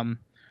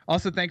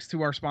 Also, thanks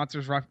to our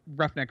sponsors,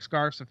 Roughneck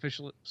Scarves,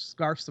 official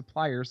scarf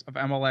suppliers of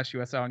MLS,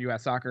 USL, and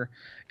US Soccer.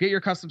 Get your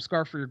custom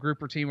scarf for your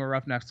group or team at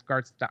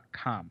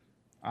roughneckscarves.com.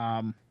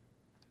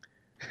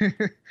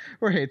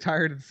 We're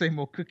tired of the same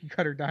old cookie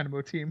cutter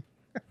Dynamo team.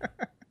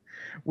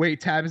 Wait,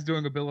 Tab is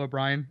doing a Bill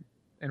O'Brien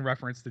in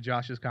reference to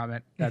Josh's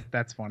comment.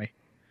 That's funny.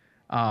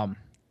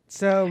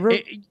 So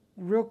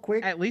real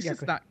quick, at least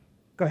it's not.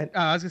 Go ahead.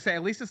 I was gonna say,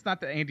 at least it's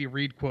not the Andy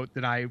Reid quote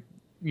that I,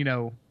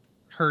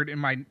 heard in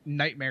my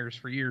nightmares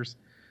for years.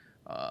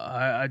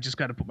 I just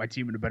got to put my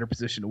team in a better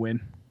position to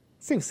win.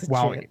 Seems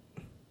legit.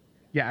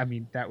 Yeah, I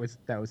mean that was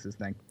his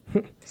thing.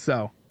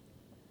 So,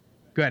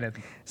 go ahead,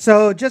 Anthony.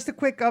 So just a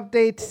quick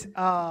update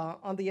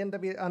on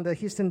the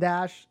Houston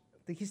Dash.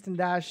 The Houston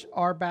Dash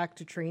are back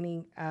to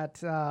training at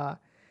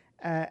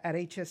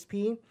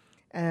HSP,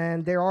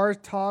 and there are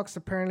talks.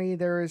 Apparently,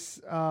 there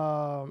is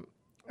a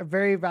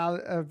very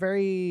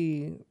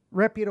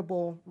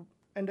reputable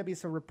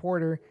NWSL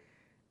reporter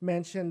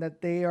mentioned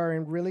that they are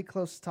in really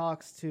close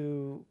talks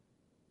to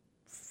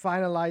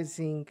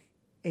finalizing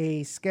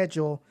a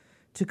schedule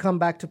to come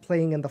back to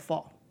playing in the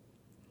fall.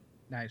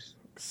 Nice.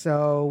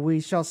 So we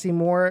shall see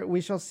more.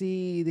 We shall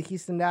see the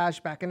Houston Dash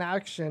back in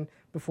action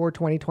before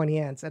 2020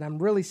 ends, and I'm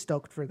really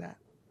stoked for that.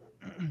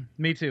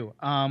 Me too.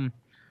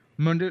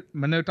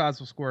 Manotas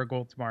will score a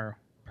goal tomorrow,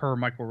 per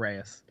Michael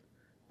Reyes.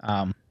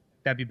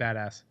 That'd be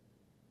badass.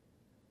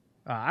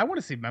 I want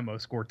to see Memo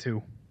score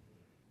too.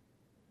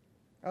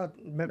 Oh,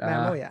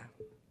 Memo, yeah.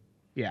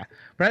 Yeah,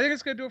 but I think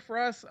it's gonna do it for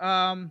us.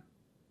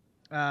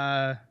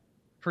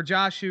 For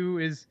Josh, who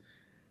is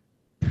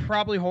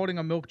probably holding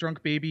a milk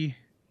drunk baby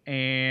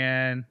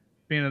and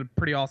being a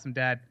pretty awesome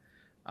dad.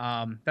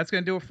 That's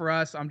gonna do it for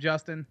us. I'm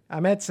Justin.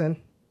 I'm Edson.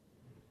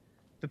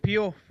 The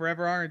Peel,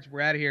 Forever Orange.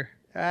 We're out of here.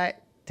 All right.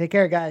 Take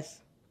care,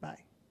 guys. Bye.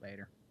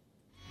 Later.